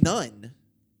was none.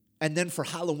 And then for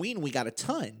Halloween, we got a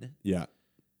ton. Yeah.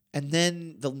 And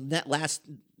then the last,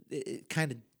 it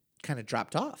kind of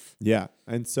dropped off. Yeah.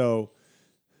 And so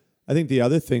I think the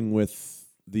other thing with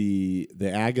the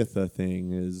Agatha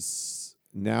thing is,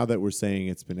 now that we're saying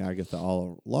it's been Agatha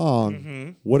all along, mm-hmm.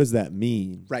 What does that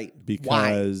mean? Right.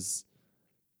 Because,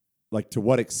 like, to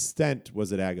what extent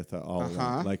was it Agatha all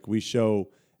along? Like, we show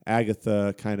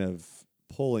Agatha kind of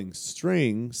pulling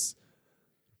strings,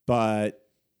 but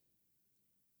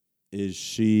is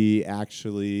she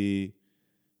actually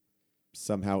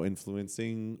somehow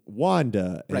influencing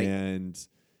Wanda? Right. And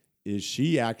is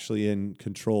she actually in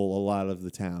control a lot of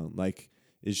the town? Like,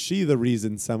 is she the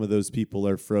reason some of those people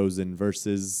are frozen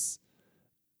versus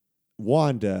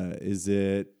Wanda? Is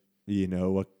it,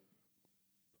 a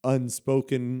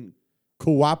unspoken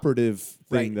cooperative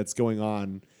thing that's going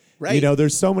on? Right.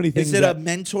 There's so many things. Is it a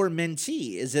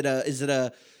mentor-mentee? Is it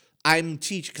a I'm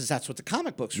teach, because that's what the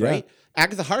comic books, right?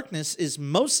 Agatha Harkness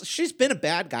she's been a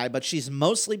bad guy, but she's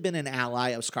mostly been an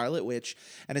ally of Scarlet Witch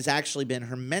and has actually been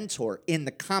her mentor in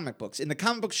the comic books. In the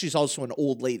comic books, she's also an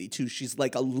old lady, too. She's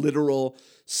like a literal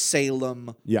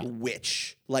Salem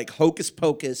witch. Like Hocus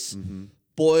Pocus, mm-hmm.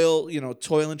 Boil,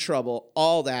 Toil and Trouble,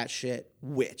 all that shit,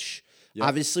 witch. Yep.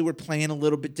 Obviously, we're playing a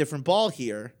little bit different ball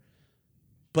here.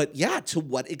 But yeah, to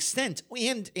what extent?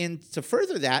 And to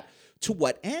further that, to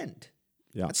what end?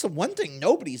 Yeah. That's the one thing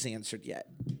nobody's answered yet.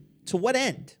 To what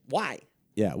end? Why?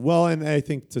 Yeah. Well, and I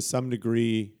think to some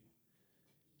degree,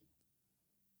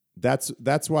 that's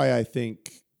why I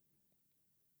think,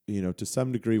 to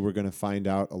some degree, we're going to find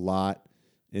out a lot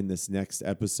in this next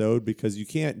episode, because you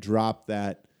can't drop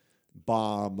that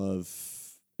bomb of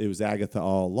it was Agatha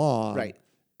all along, right,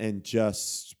 and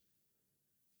just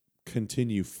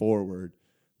continue forward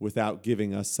without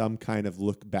giving us some kind of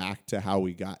look back to how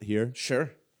we got here. Sure.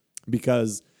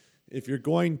 Because if you're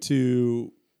going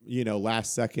to,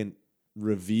 last second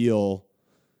reveal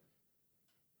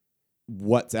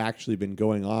what's actually been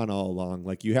going on all along,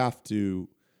 like you have to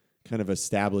kind of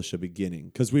establish a beginning,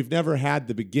 because we've never had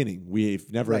the beginning.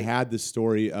 We've never had the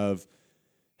story of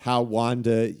how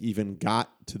Wanda even got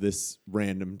to this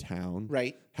random town,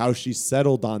 right? How she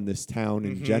settled on this town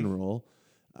in general,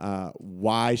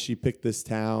 why she picked this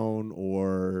town,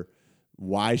 or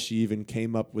why she even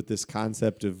came up with this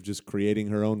concept of just creating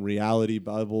her own reality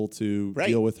bubble to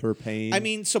deal with her pain. I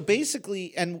mean, so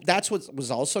basically, and that's what was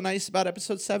also nice about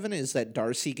episode 7 is that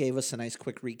Darcy gave us a nice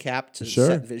quick recap to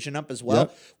set Vision up as well.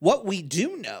 Yep. What we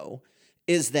do know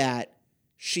is that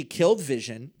she killed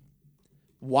Vision,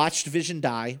 watched Vision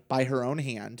die by her own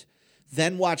hand,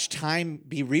 then watched time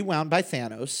be rewound by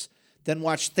Thanos, then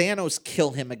watched Thanos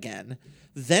kill him again,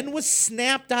 then was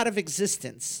snapped out of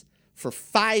existence for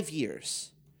 5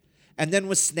 years, and then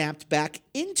was snapped back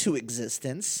into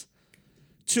existence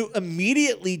to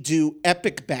immediately do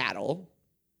epic battle,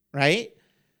 right?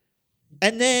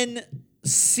 And then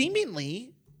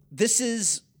seemingly this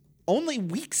is only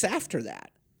weeks after that.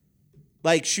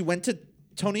 Like, she went to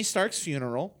Tony Stark's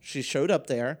funeral, she showed up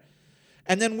there,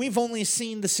 and then we've only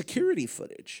seen the security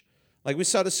footage. Like, we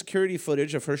saw the security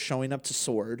footage of her showing up to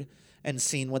Sword and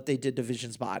seeing what they did to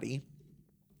Vision's body.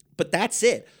 But that's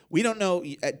it. We don't know,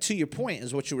 to your point,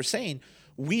 is what you were saying,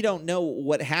 we don't know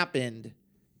what happened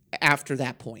after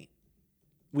that point.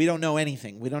 We don't know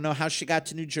anything. We don't know how she got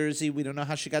to New Jersey. We don't know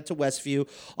how she got to Westview,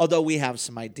 although we have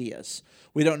some ideas.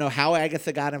 We don't know how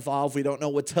Agatha got involved. We don't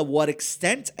know to what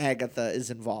extent Agatha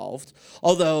is involved,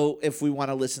 although if we want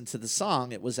to listen to the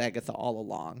song, it was Agatha all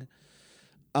along.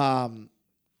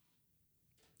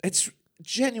 It's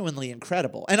genuinely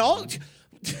incredible. And all...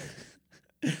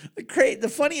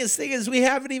 The funniest thing is we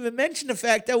haven't even mentioned the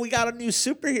fact that we got a new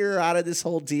superhero out of this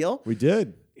whole deal. We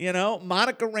did.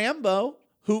 Monica Rambeau,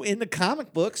 who in the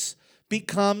comic books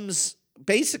becomes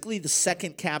basically the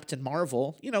second Captain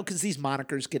Marvel, because these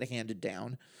monikers get handed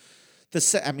down.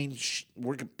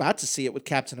 We're about to see it with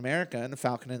Captain America and the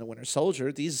Falcon and the Winter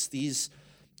Soldier. These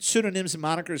pseudonyms and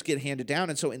monikers get handed down.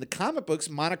 And so in the comic books,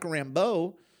 Monica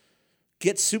Rambeau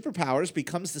gets superpowers,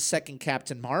 becomes the second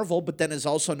Captain Marvel, but then is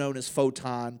also known as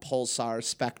Photon, Pulsar,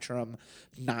 Spectrum,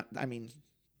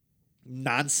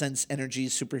 nonsense energy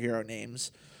superhero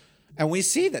names. And we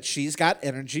see that she's got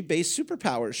energy-based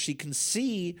superpowers. She can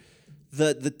see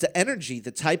the energy, the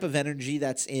type of energy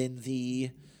that's in the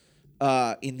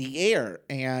air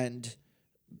and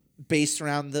based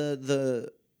around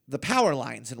the power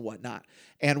lines and whatnot.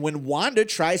 And when Wanda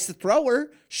tries to throw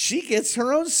her, she gets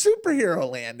her own superhero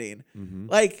landing. Mm-hmm.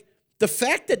 Like, the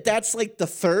fact that that's like the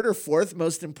third or fourth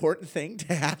most important thing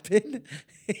to happen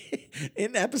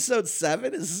in episode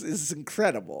 7 is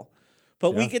incredible.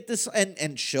 But we get this,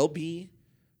 and she'll be,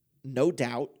 no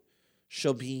doubt,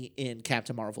 she'll be in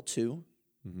Captain Marvel 2.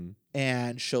 Mm-hmm.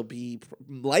 And she'll be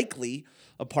likely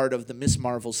a part of the Miss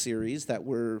Marvel series that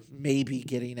we're maybe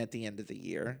getting at the end of the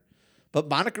year. But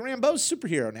Monica Rambeau's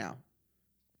superhero now.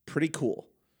 Pretty cool.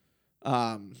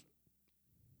 Man,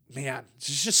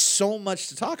 there's just so much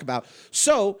to talk about.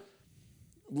 So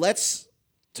let's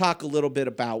talk a little bit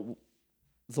about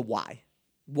the why.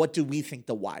 What do we think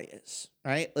the why is,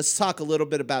 right? Let's talk a little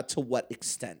bit about to what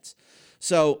extent.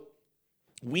 So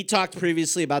we talked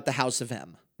previously about the House of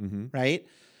M, right?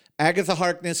 Agatha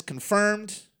Harkness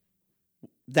confirmed.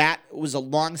 That was a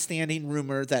long-standing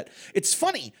rumor that it's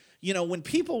funny, when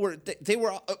people were, they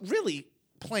were really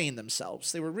playing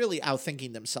themselves. They were really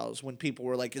outthinking themselves when people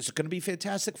were like, is it going to be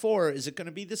Fantastic Four? Is it going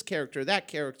to be this character, that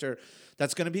character?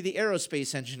 That's going to be the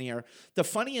aerospace engineer. The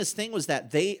funniest thing was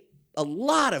that a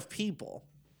lot of people,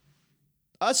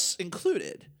 us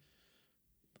included,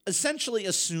 essentially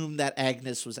assumed that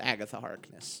Agnes was Agatha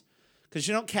Harkness. Because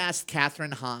you don't cast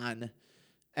Catherine Hahn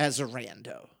as a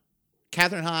rando.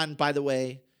 Catherine Hahn, by the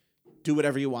way, do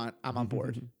whatever you want. I'm on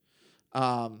board.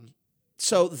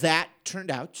 So that turned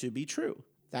out to be true.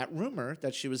 That rumor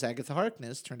that she was Agatha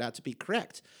Harkness turned out to be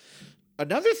correct.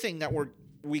 Another thing that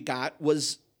we got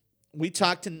was we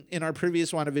talked in our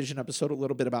previous WandaVision episode a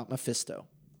little bit about Mephisto,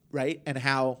 right? And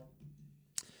how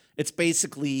it's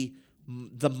basically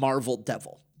the Marvel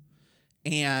devil.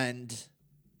 And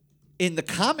in the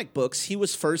comic books, he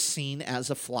was first seen as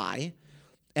a fly.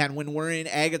 And when we're in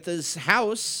Agatha's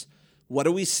house, what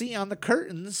do we see on the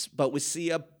curtains? But we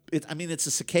see it's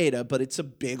a cicada, but it's a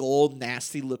big old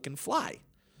nasty looking fly.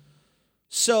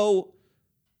 So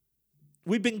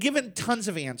we've been given tons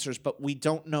of answers, but we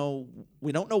don't know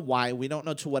why. We don't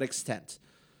know to what extent.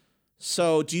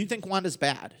 So do you think Wanda's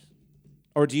bad?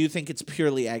 Or do you think it's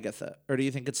purely Agatha? Or do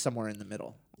you think it's somewhere in the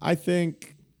middle? I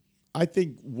think I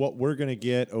think what we're going to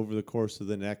get over the course of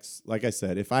the next, like I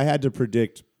said, if I had to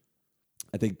predict,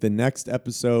 I think the next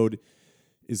episode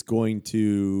is going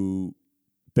to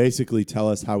basically tell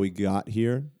us how we got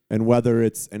here, and whether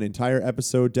it's an entire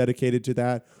episode dedicated to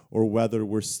that or whether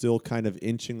we're still kind of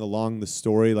inching along the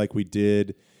story like we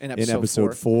did in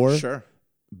episode 4. Sure.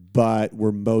 But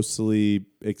we're mostly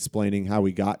explaining how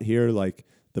we got here. Like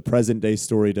the present day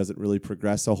story doesn't really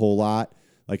progress a whole lot.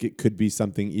 Like it could be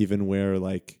something even where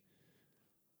like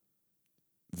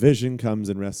Vision comes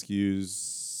and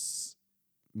rescues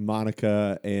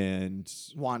Monica and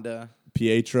Wanda.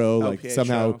 Pietro, Pietro.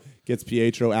 Somehow gets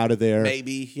Pietro out of there.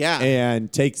 Maybe, yeah.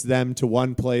 And takes them to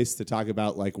one place to talk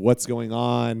about like what's going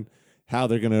on, how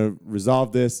they're going to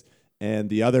resolve this. And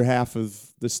the other half of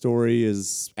the story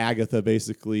is Agatha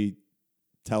basically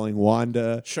telling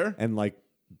Wanda. Sure. And like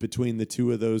between the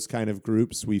two of those kind of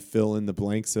groups, we fill in the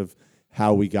blanks of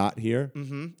how we got here.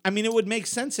 Mm-hmm. I mean, it would make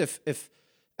sense if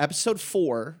episode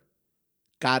 4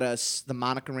 got us the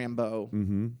Monica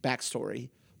Rambeau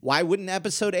backstory. Why wouldn't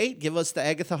episode 8 give us the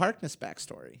Agatha Harkness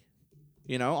backstory?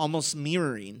 You know, almost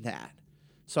mirroring that.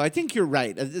 So I think you're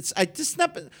right. It's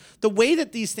not the way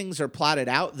that these things are plotted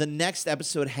out. The next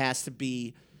episode has to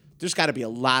be. There's got to be a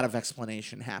lot of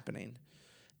explanation happening,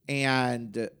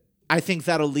 and I think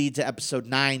that'll lead to episode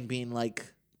 9 being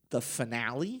like the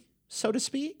finale, so to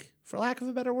speak, for lack of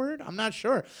a better word. I'm not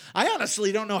sure. I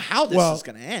honestly don't know how this is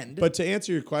going to end. But to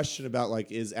answer your question about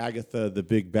like, is Agatha the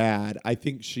big bad? I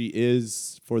think she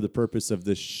is for the purpose of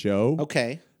this show.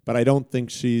 Okay, but I don't think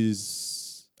she's.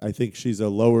 I think she's a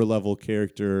lower level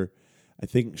character. I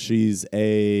think she's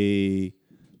a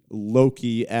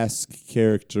Loki-esque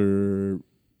character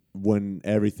when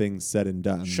everything's said and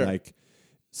done. Sure. Like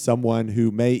someone who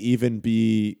may even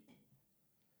be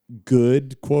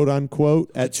good, quote unquote,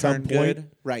 at some point.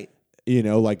 Good. Right. You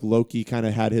know, like Loki kind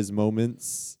of had his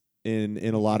moments in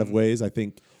a lot of ways. I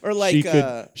think Or like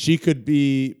she could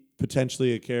be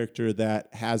potentially a character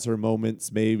that has her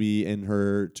moments, maybe in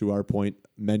her, to our point,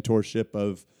 mentorship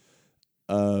of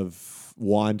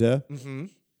Wanda. Mm-hmm.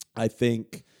 I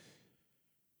think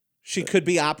she could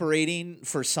be operating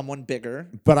for someone bigger.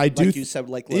 But I do, like you said,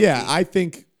 like Loki. Yeah, I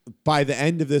think by the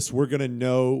end of this, we're gonna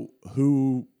know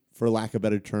who, for lack of a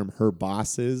better term, her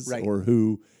boss is, right, or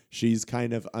who she's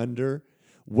kind of under.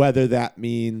 Whether that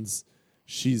means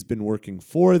she's been working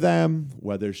for them,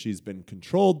 whether she's been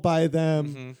controlled by them.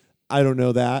 Mm-hmm. I don't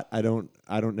know that. I don't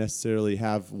necessarily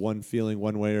have one feeling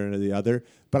one way or the other.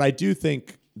 But I do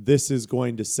think this is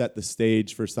going to set the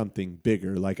stage for something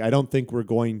bigger. Like, I don't think we're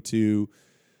going to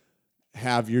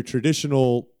have your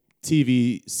traditional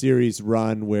TV series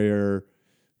run where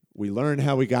we learn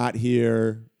how we got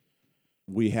here.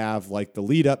 We have like the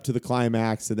lead up to the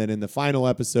climax. And then in the final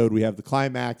episode, we have the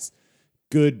climax.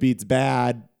 Good beats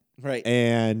bad. Right.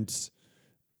 And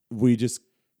we just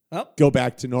go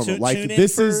back to normal.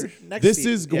 This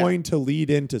is going to lead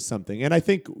into something. And I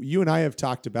think you and I have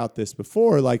talked about this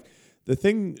before. Like, the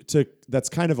thing that's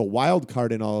kind of a wild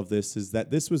card in all of this is that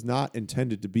this was not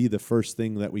intended to be the first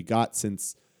thing that we got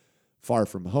since Far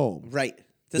From Home. Right.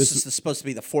 This is supposed to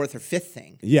be the 4th or 5th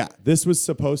thing. Yeah. This was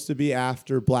supposed to be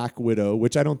after Black Widow,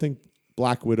 which I don't think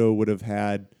Black Widow would have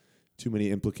had too many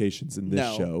implications in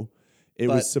this show. It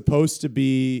was supposed to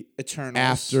be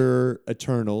after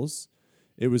Eternals.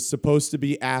 It was supposed to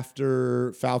be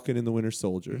after Falcon and the Winter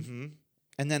Soldier. Mm-hmm.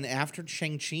 And then after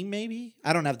Shang-Chi, maybe?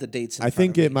 I don't have the dates in I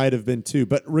think it might have been too.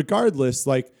 But regardless,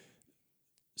 like,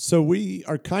 so we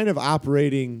are kind of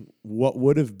operating what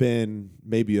would have been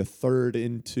maybe a third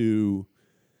into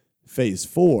phase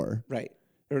 4. Right.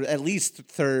 Or at least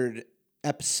third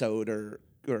episode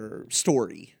or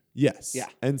story. Yes. Yeah.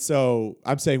 And so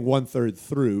I'm saying 1/3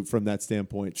 through from that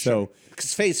standpoint. Sure. So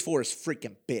because phase 4 is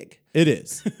freaking big. It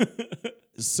is.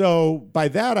 So by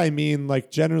that, I mean,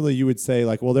 like, generally you would say,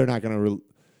 like, well, they're not going to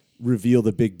reveal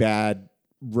the big bad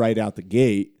right out the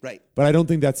gate. Right. But I don't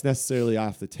think that's necessarily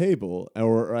off the table.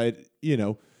 Or,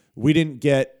 we didn't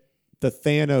get the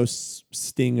Thanos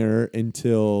stinger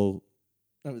until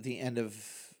the end of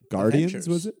Guardians, Avengers.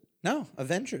 was it? No,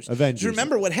 Avengers. Avengers. Do you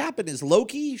remember what happened is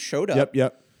Loki showed up.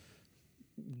 Yep.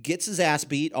 Gets his ass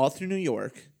beat all through New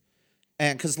York.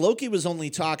 And because Loki was only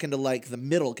talking to, like, the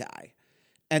middle guy.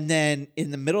 And then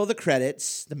in the middle of the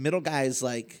credits, the middle guy is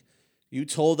like, you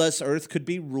told us Earth could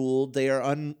be ruled. They are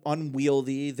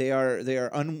unwieldy. They are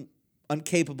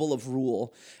incapable of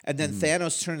rule. And then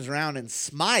Thanos turns around and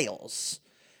smiles.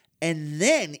 And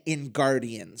then in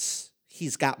Guardians,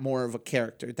 he's got more of a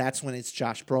character. That's when it's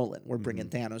Josh Brolin. We're bringing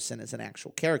Thanos in as an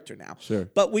actual character now. Sure.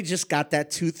 But we just got that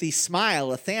toothy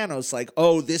smile of Thanos, like,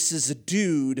 oh, this is a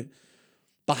dude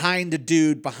behind a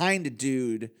dude behind a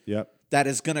dude. Yep. that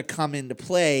is going to come into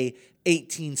play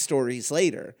 18 stories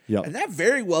later. Yep. And that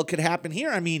very well could happen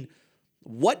here. I mean,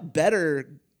 what better,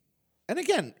 and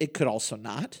again, it could also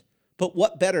not, but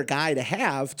what better guy to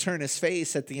have turn his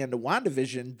face at the end of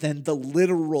WandaVision than the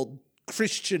literal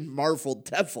Christian Marvel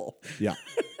devil? Yeah.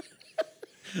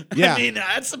 Yeah. I mean,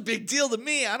 that's a big deal to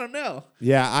me. I don't know.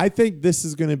 Yeah, I think this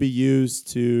is going to be used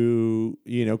to,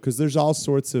 because there's all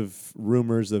sorts of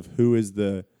rumors of who is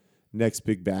the next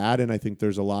big bad, and I think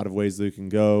there's a lot of ways they can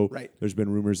go. Right. There's been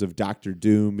rumors of Doctor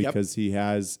Doom because he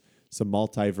has some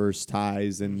multiverse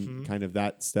ties and kind of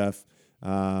that stuff.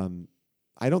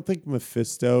 I don't think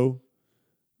Mephisto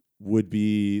would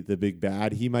be the big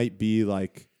bad. He might be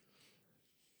like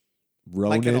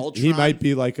Ronin. Like an Ultron? He might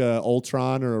be like a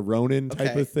Ultron or a Ronin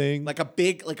type of thing. Like a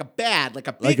big bad.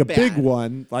 Big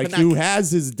one, like who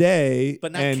has his day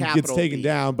but not and gets capital taken B.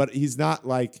 down, but he's not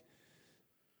like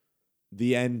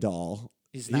the end all.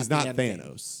 He's not the end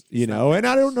Thanos, and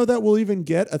I don't know that we'll even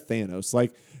get a Thanos.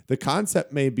 Like the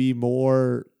concept may be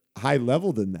more high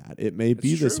level than that. It may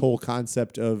be this whole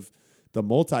concept of the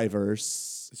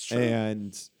multiverse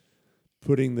and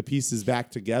putting the pieces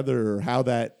back together, or how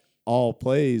that all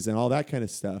plays and all that kind of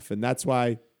stuff. And that's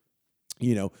why,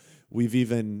 we've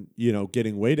even,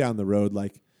 getting way down the road,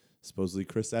 like supposedly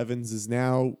Chris Evans is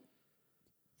now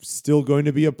still going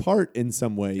to be a part in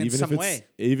some way,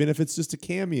 even if it's just a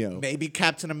cameo. Maybe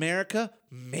Captain America,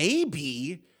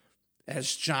 maybe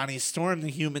as Johnny Storm, the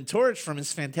Human Torch from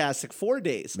his Fantastic Four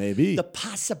days. Maybe. The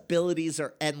possibilities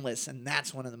are endless, and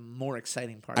that's one of the more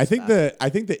exciting parts. I think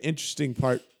the interesting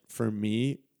part for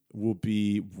me will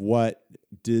be what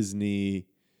Disney,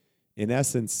 in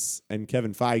essence, and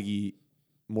Kevin Feige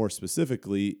more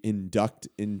specifically, induct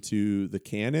into the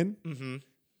canon. Mm-hmm.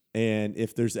 And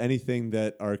if there's anything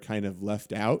that are kind of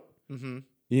left out,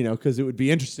 because it would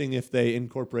be interesting if they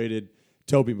incorporated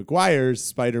Tobey Maguire's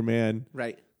Spider-Man,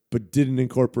 right, but didn't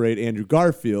incorporate Andrew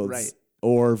Garfield's, right,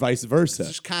 or vice versa.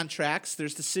 There's contracts,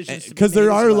 there's decisions, because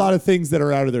there are a lot of things that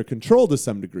are out of their control to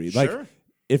some degree. Sure. Like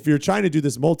if you're trying to do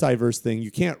this multiverse thing,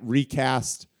 you can't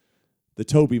recast the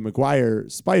Tobey Maguire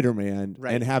Spider-Man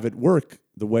and have it work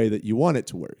the way that you want it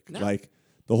to work. No. Like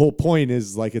the whole point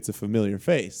is like it's a familiar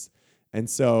face. And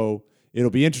so it'll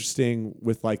be interesting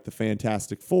with like the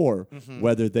Fantastic Four,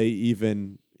 whether they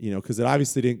even, because it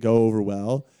obviously didn't go over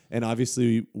well. And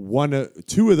obviously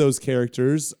two of those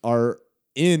characters are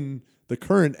in the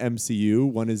current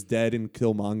MCU. One is dead in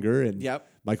Killmonger and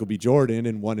Michael B. Jordan,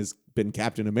 and one has been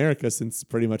Captain America since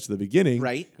pretty much the beginning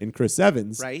in Chris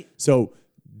Evans. Right. So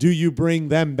do you bring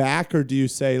them back, or do you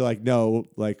say like, no,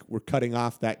 like we're cutting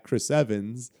off that Chris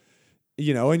Evans?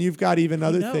 And you've got even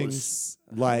other things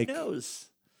like... Who knows?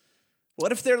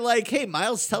 What if they're like, hey,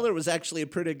 Miles Teller was actually a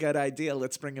pretty good idea.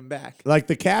 Let's bring him back. Like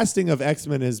the casting of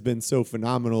X-Men has been so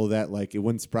phenomenal that like it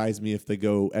wouldn't surprise me if they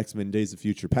go X-Men Days of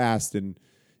Future Past and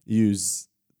use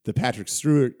the Patrick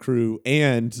Stewart crew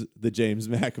and the James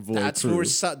McAvoy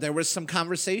crew. There was some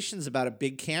conversations about a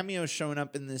big cameo showing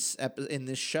up in this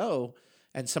show,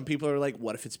 and some people are like,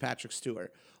 what if it's Patrick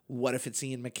Stewart? What if it's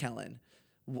Ian McKellen?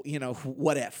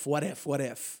 What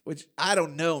if? Which I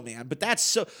don't know, man. But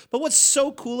what's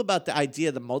so cool about the idea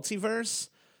of the multiverse?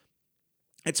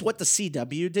 It's what the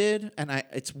CW did, and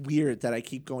it's weird that I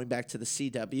keep going back to the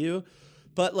CW,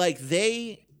 but like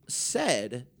they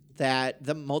said that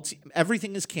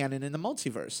everything is canon in the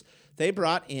multiverse. They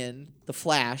brought in the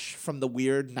Flash from the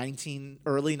weird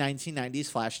early 1990s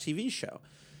Flash TV show.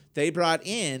 They brought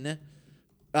in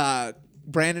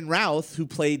Brandon Routh, who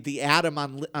played the Atom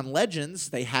on Legends.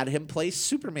 They had him play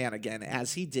Superman again,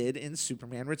 as he did in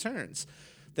Superman Returns.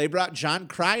 They brought John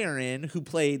Cryer in, who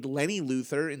played Lenny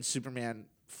Luthor in Superman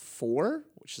 4,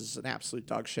 which is an absolute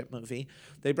dog shit movie.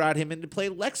 They brought him in to play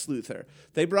Lex Luthor.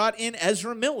 They brought in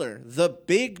Ezra Miller, the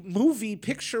big movie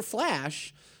picture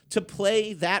Flash, to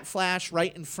play that Flash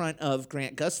right in front of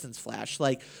Grant Gustin's Flash.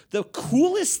 Like, the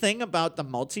coolest thing about the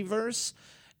multiverse,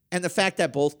 and the fact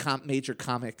that both major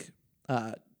comic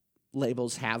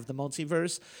labels have the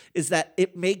multiverse, is that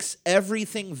it makes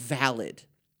everything valid.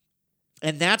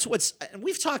 And that's and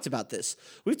we've talked about this.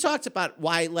 We've talked about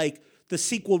why like the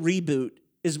sequel reboot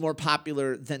is more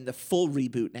popular than the full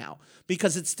reboot now,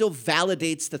 because it still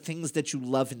validates the things that you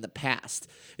love in the past.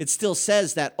 It still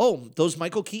says that, oh, those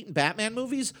Michael Keaton Batman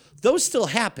movies, those still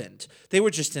happened. They were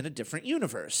just in a different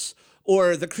universe.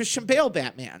 Or the Christian Bale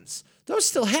Batmans, those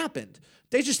still happened.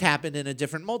 They just happened in a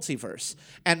different multiverse.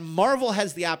 And Marvel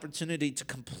has the opportunity to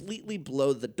completely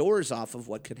blow the doors off of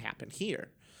what could happen here.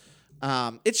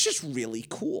 It's just really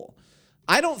cool.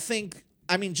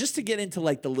 Just to get into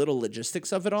like the little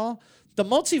logistics of it all, the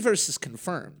multiverse is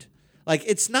confirmed. Like,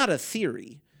 it's not a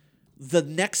theory. the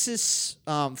Nexus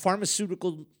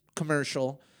pharmaceutical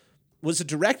commercial was a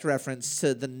direct reference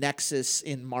to the Nexus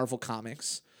in Marvel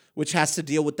Comics, which has to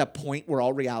deal with that point where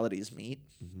all realities meet.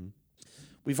 Mm-hmm.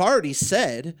 We've already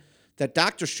said that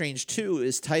Doctor Strange 2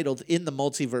 is titled In the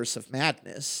Multiverse of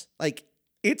Madness. Like,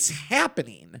 it's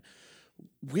happening.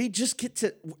 We just get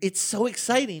to... It's so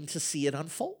exciting to see it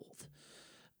unfold.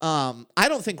 I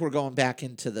don't think we're going back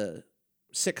into the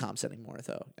sitcoms anymore,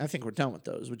 though. I think we're done with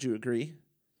those. Would you agree?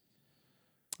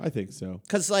 I think so.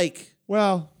 Because, like...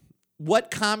 Well...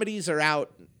 What comedies are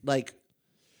out, like...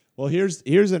 Well, here's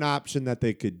an option that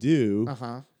they could do.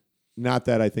 Uh-huh. Not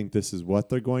that I think this is what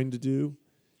they're going to do,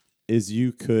 is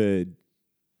you could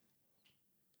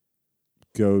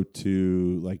go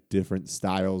to, like, different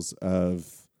styles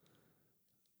of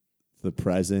the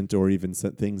present or even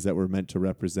some things that were meant to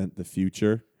represent the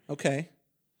future. Okay.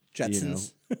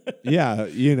 Jetsons. Yeah,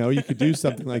 you could do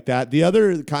something like that. The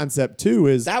other concept, too,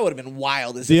 is... That would have been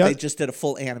wild if they just did a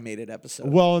full animated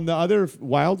episode. Well, and the other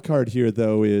wild card here,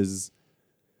 though, is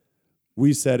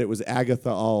we said it was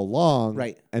Agatha all along.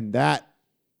 Right. And that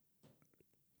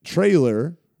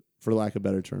trailer, for lack of a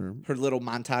better term... Her little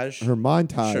montage. Her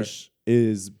montage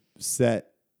is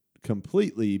set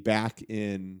completely back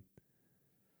in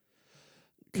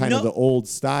kind of the old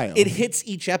style. It hits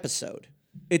each episode.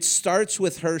 It starts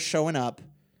with her showing up,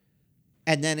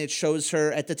 and then it shows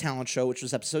her at the talent show, which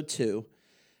was episode 2,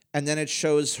 and then it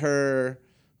shows her...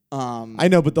 I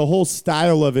know, but the whole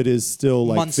style of it is still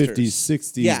like Munsters. 50s,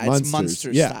 60s Yeah, Munsters. it's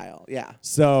Munster style, yeah.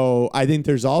 So I think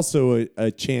there's also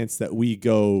a chance that we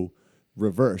go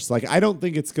reverse. Like, I don't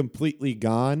think it's completely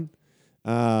gone,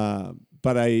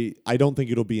 but I don't think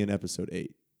it'll be in episode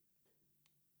 8.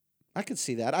 I could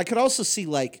see that. I could also see,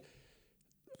 like,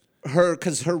 her,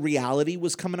 because her reality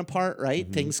was coming apart, right?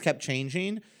 Mm-hmm. Things kept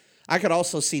changing. I could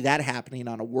also see that happening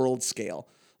on a world scale.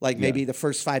 Like, maybe the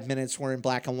first 5 minutes were in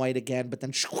black and white again, but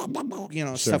then,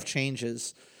 stuff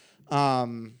changes.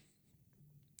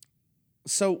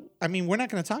 So, I mean, we're not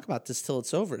going to talk about this till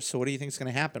it's over. So what do you think is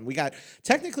going to happen?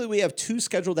 Technically, we have 2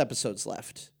 scheduled episodes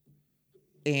left.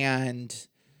 And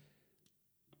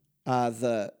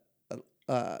Teyana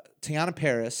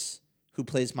Paris, who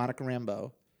plays Monica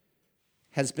Rambeau,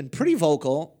 has been pretty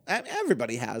vocal.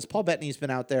 Everybody has. Paul Bettany's been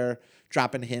out there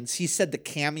dropping hints. He said the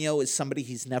cameo is somebody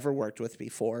he's never worked with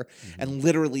before. Mm-hmm. And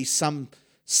literally some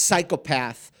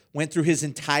psychopath went through his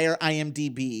entire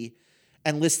IMDb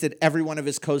and listed every one of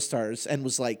his co-stars and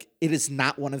was like, it is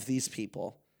not one of these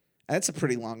people. And that's a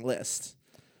pretty long list.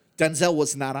 Denzel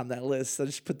was not on that list. I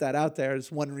just put that out there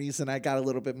as one reason I got a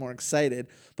little bit more excited.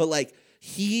 But, like,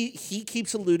 he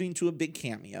keeps alluding to a big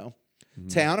cameo. Mm-hmm.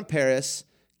 Teyana Paris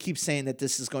keeps saying that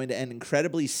this is going to end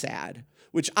incredibly sad,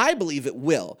 which I believe it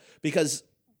will, because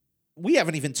we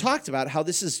haven't even talked about how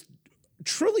this is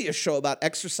truly a show about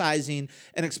exercising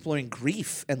and exploring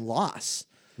grief and loss.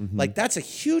 Mm-hmm. Like, that's a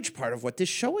huge part of what this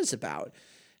show is about.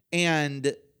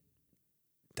 And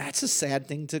that's a sad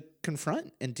thing to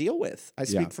confront and deal with. I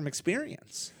speak from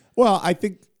experience. Well, I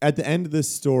think at the end of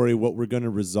this story, what we're going to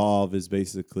resolve is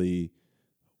basically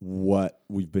what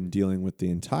we've been dealing with the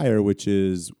entire, which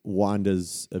is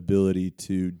Wanda's ability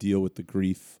to deal with the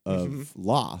grief of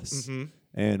loss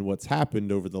and what's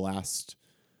happened over the last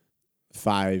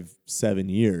 5-7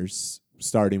 years,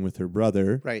 starting with her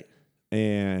brother, right,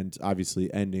 and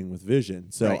obviously ending with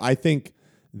Vision. So I think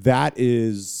that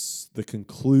is the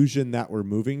conclusion that we're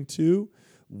moving to.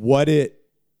 What it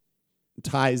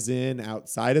ties in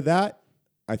outside of that,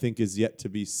 I think, is yet to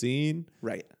be seen.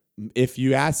 Right. If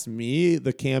you ask me,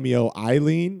 the cameo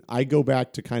Eileen, I go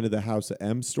back to kind of the House of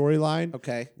M storyline.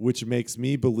 Okay. Which makes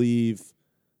me believe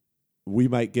we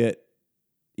might get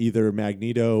either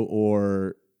Magneto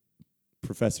or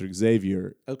Professor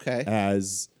Xavier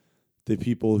as the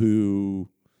people who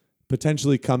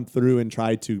potentially come through and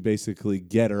try to basically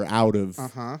get her out of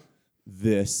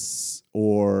this,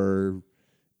 or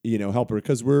help her,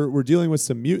 because we're dealing with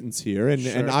some mutants here,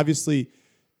 and obviously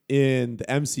in the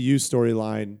MCU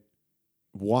storyline,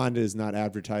 Wanda is not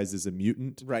advertised as a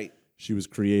mutant. Right. She was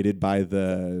created by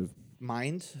the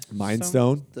Mind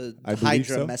Stone. The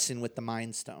Hydra messing with the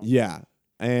Mind Stone. Yeah.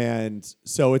 And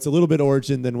so it's a little bit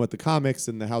origin than what the comics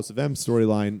and the House of M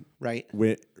storyline, right,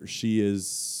 where she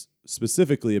is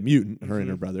specifically a mutant, her and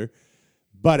her brother.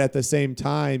 But at the same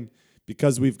time,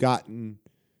 because we've gotten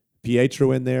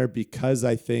Pietro in there, because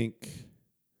I think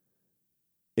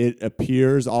it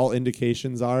appears, all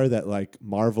indications are that, like,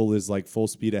 Marvel is like full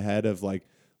speed ahead of, like,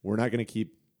 we're not going to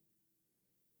keep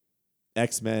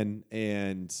X-Men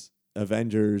and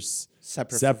Avengers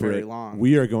separate. For very long.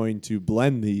 We are going to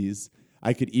blend these.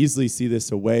 I could easily see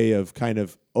this a way of kind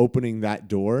of opening that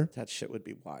door. That shit would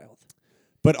be wild.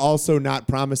 but also not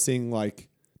promising like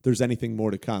there's anything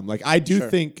more to come. Like I do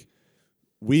think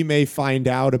we may find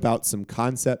out about some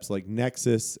concepts like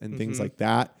Nexus and things like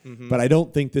that, but I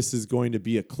don't think this is going to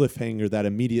be a cliffhanger that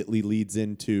immediately leads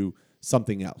into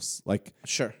something else. Like,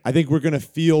 I think we're going to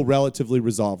feel relatively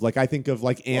resolved. Like I think of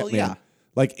like Ant-Man.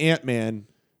 Like Ant-Man,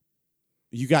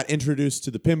 you got introduced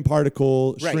to the Pym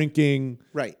particle, shrinking,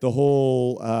 the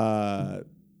whole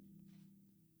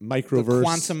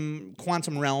microverse, the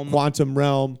quantum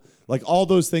realm, like all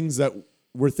those things that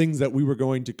were things that we were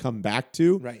going to come back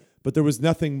to. Right. But there was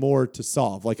nothing more to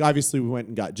solve. Like obviously we went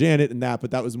and got Janet and that,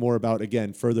 but that was more about,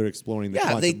 again, further exploring the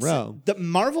quantum realm.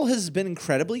 Marvel has been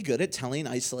incredibly good at telling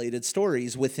isolated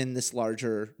stories within this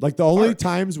larger Like the only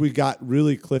times we got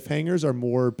really cliffhangers are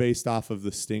more based off of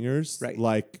the stingers. Right.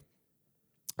 Like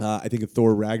I think of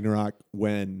Thor Ragnarok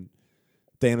when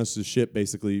Thanos' ship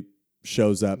basically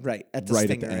shows up at the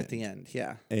stinger at the end.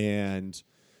 Yeah. And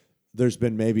there's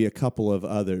been maybe a couple of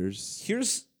others.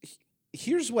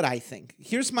 Here's what I think.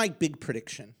 Here's my big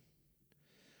prediction.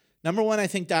 Number one, I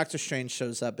think Doctor Strange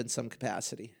shows up in some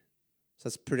capacity. So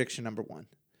that's prediction number one.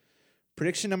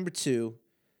 Prediction number two,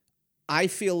 I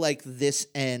feel like this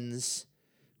ends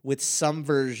with some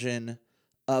version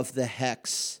of the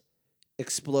Hex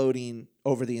exploding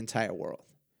over the entire world.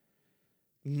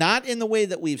 Not in the way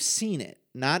that we've seen it.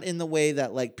 Not in the way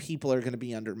that like people are going to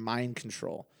be under mind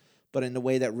control, but in the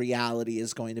way that reality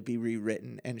is going to be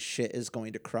rewritten and shit is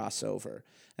going to cross over.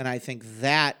 And I think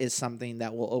that is something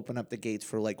that will open up the gates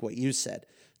for like what you said.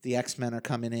 The X-Men are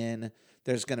coming in.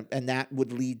 And that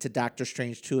would lead to Doctor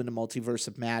Strange 2 and the Multiverse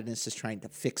of Madness is trying to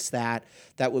fix that.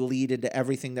 That would lead into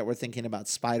everything that we're thinking about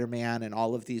Spider-Man and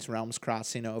all of these realms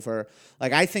crossing over.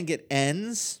 Like I think it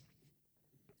ends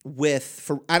with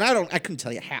I couldn't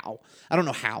tell you how. I don't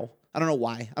know how. I don't know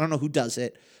why. I don't know who does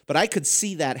it, but I could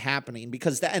see that happening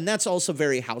because that's also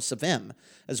very House of M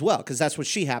as well, because that's what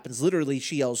she happens. Literally,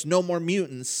 she yells, "No more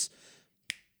mutants,"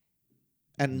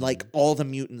 and like all the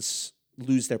mutants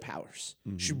lose their powers.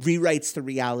 She rewrites the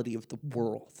reality of the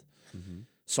world.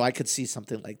 So I could see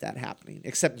something like that happening,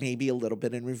 except maybe a little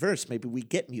bit in reverse. Maybe we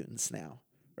get mutants now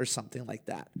or something like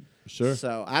that. Sure.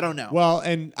 So I don't know. Well,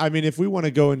 and I mean, if we want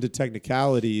to go into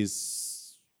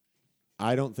technicalities,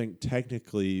 I don't think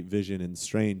technically Vision and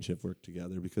Strange have worked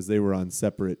together because they were on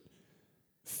separate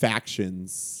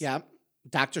factions. Yeah.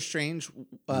 Doctor Strange.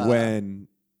 When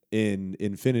in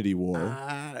Infinity War.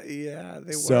 Yeah,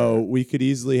 they were. So we could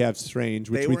easily have Strange,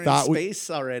 which we thought in space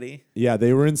already. Yeah,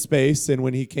 they were in space, and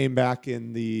when he came back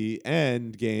in the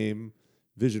end game,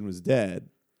 Vision was dead.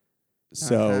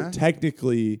 So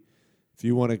technically, if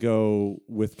you want to go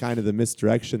with kind of the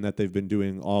misdirection that they've been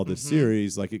doing all this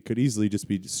series, like it could easily just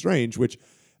be Strange, which,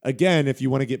 again, if you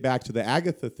want to get back to the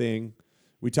Agatha thing,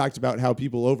 we talked about how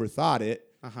people overthought it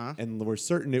and were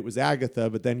certain it was Agatha,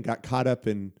 but then got caught up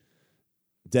in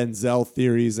Denzel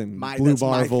theories and Blue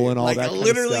Marvel and all that kind of stuff.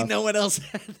 Literally no one else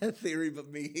had that theory but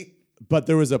me. But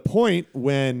there was a point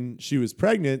when she was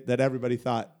pregnant that everybody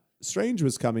thought Strange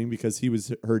was coming because he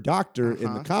was her doctor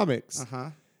in the comics.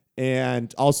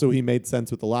 And also he made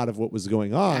sense with a lot of what was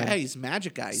going on. Yeah, he's a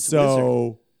magic guy. He's a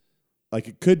wizard. Like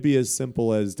it could be as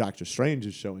simple as Doctor Strange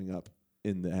is showing up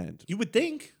in the end. You would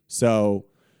think. So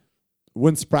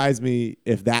wouldn't surprise me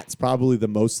if that's probably the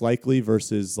most likely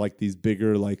versus like these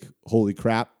bigger like holy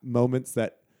crap moments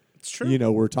that it's true. You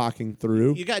know, we're talking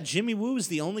through. You got Jimmy Woo's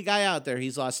the only guy out there.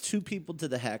 He's lost 2 people to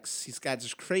the Hex. He's got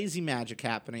this crazy magic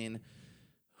happening.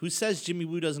 Who says Jimmy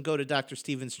Woo doesn't go to Dr.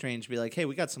 Stephen Strange and be like, hey,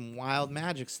 we got some wild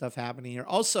magic stuff happening here.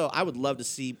 Also, I would love to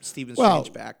see Stephen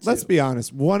Strange back, too. Let's be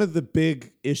honest. One of the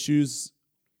big issues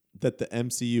that the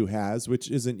MCU has, which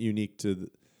isn't unique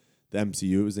to the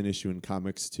MCU, it was an issue in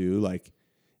comics, too. Like,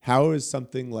 how is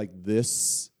something like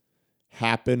this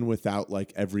happen without,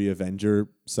 like, every Avenger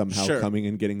somehow coming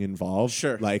and getting involved?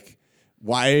 Sure. Like,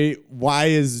 why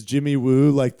is Jimmy Woo,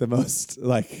 like, the most,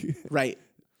 like... Right.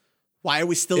 Why are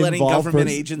we still letting government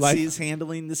agencies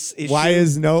handling this issue? Why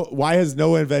has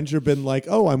no Avenger been like,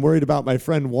 oh, I'm worried about my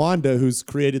friend Wanda, who's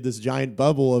created this giant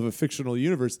bubble of a fictional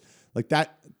universe? Like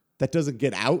that doesn't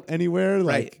get out anywhere.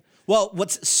 Right. Like, well,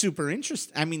 what's super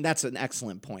interesting? I mean, that's an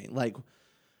excellent point. Like,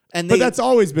 but that's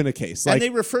always been a case. Like, and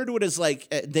they refer to it as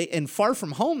like in Far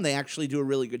From Home, they actually do a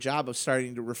really good job of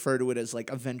starting to refer to it as like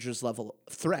Avengers level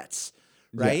threats.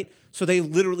 Right? Yeah. So they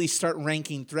literally start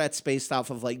ranking threats based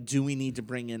off of like, do we need to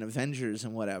bring in Avengers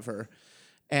and whatever?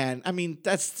 And I mean,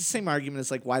 that's the same argument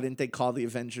as like, why didn't they call the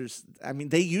Avengers? I mean,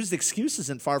 they used excuses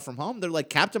in Far From Home. They're like,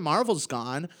 Captain Marvel's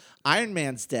gone. Iron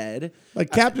Man's dead.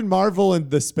 Like Captain Marvel and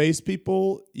the space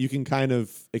people, you can kind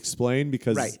of explain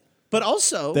because but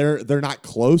also they're not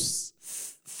close.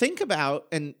 Think about,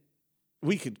 and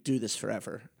we could do this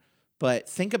forever, but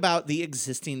think about the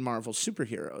existing Marvel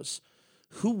superheroes.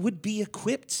 Who would be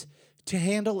equipped to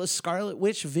handle a Scarlet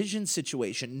Witch Vision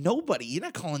situation? Nobody. You're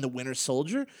not calling the Winter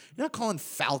Soldier. You're not calling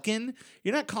Falcon.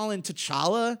 You're not calling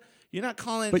T'Challa. You're not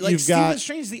calling... But like, you've Stephen got-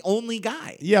 Strange's the only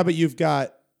guy. Yeah, but you've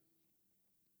got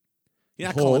You're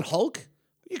not Hulk. calling Hulk?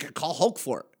 You could call Hulk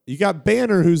for it. You got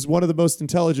Banner, who's one of the most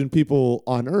intelligent people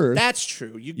on Earth. That's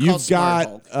true. You call You've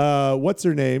Smart got Hulk. what's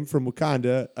her name from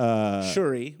Wakanda?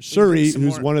 Shuri. Shuri, Some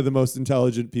who's more- one of the most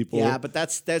intelligent people. Yeah, but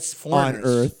that's foreigners.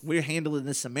 Earth. We're handling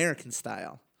this American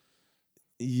style.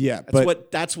 Yeah,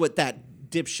 That's what that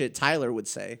dipshit Tyler would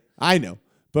say. I know.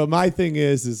 But my thing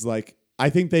is like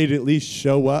I think they'd at least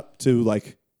show up to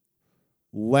like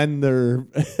lend their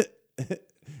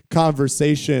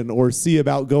conversation or see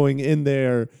about going in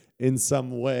there in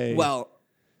some way. Well,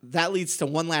 that leads to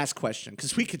one last question,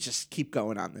 because we could just keep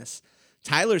going on this.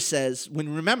 Tyler says,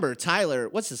 remember, Tyler,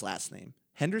 what's his last name?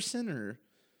 Henderson or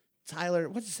Tyler?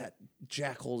 What's that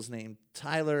jackhole's name?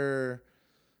 Tyler,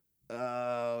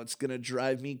 it's going to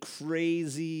drive me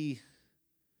crazy.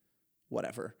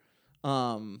 Whatever.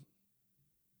 I'm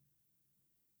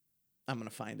going to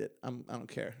find it. I don't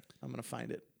care. I'm going to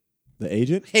find it. The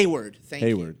agent? Hayward. Thank you.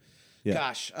 Hayward. Yeah.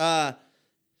 Gosh.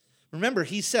 Remember,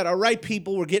 he said, all right,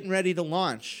 people, we're getting ready to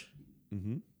launch.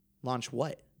 Mm-hmm. Launch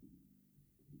what?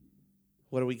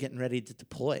 What are we getting ready to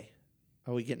deploy?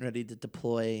 Are we getting ready to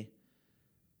deploy,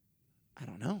 I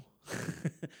don't know,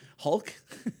 Hulk?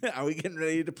 Are we getting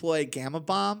ready to deploy Gamma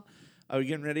Bomb? Are we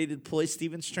getting ready to deploy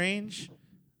Stephen Strange?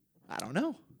 I don't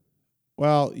know.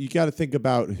 Well, you got to think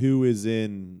about who is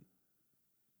in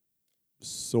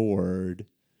Sword.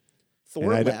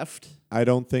 Thor And left. I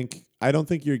don't think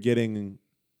you're getting.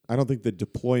 I don't think the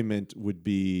deployment would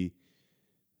be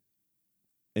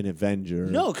an Avenger.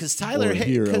 No, because or Tyler, a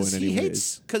hero because in he any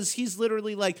hates, because he's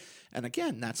literally like, and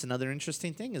again, that's another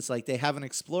interesting thing is like they haven't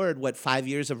explored what 5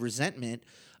 years of resentment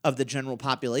of the general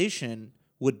population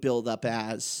would build up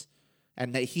as,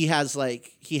 and that he has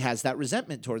that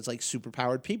resentment towards like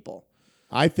superpowered people.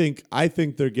 I think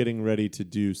they're getting ready to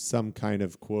do some kind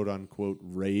of quote unquote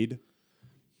raid.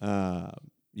 They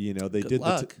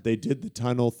did the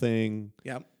tunnel thing.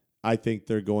 Yep. I think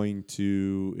they're going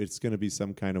to. It's going to be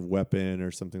some kind of weapon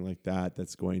or something like that.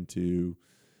 That's going to,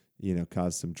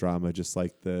 cause some drama, just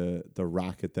like the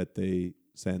rocket that they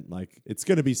sent. Like it's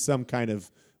going to be some kind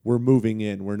of. We're moving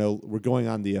in. We're going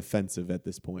on the offensive at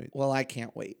this point. Well, I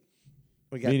can't wait.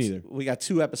 Me neither. We got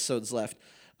 2 episodes left.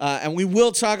 And we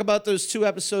will talk about those 2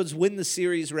 episodes when the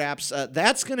series wraps.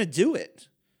 That's going to do it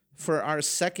for our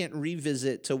second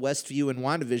revisit to Westview and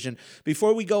WandaVision.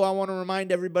 Before we go, I want to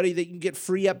remind everybody that you can get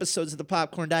free episodes of the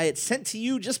Popcorn Diet sent to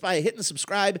you just by hitting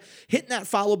subscribe, hitting that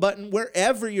follow button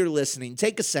wherever you're listening.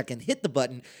 Take a second, hit the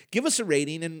button, give us a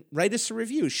rating, and write us a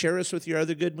review. Share us with your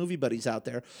other good movie buddies out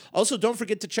there. Also, don't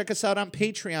forget to check us out on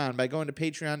Patreon by going to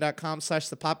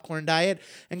patreon.com/thepopcorndiet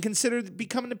and consider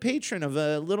becoming a patron of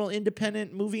a little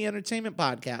independent movie entertainment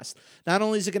podcast. Not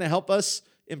only is it going to help us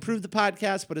improve the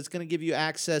podcast, but it's going to give you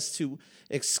access to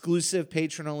exclusive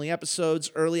patron-only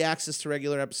episodes, early access to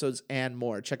regular episodes, and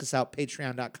more. Check us out,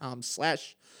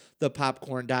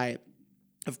 patreon.com/thepopcorndiet.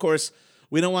 Of course,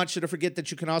 we don't want you to forget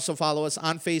that you can also follow us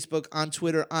on Facebook, on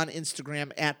Twitter, on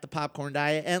Instagram at The Popcorn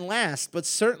Diet. And last, but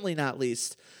certainly not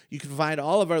least, you can find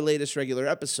all of our latest regular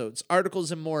episodes, articles,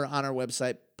 and more on our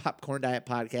website,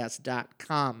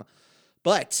 popcorndietpodcast.com.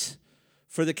 But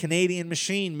for the Canadian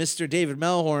machine, Mr. David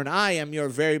Melhorn, I am your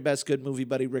very best good movie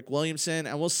buddy, Rick Williamson,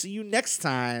 and we'll see you next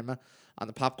time on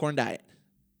The Popcorn Diet.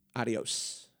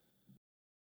 Adios.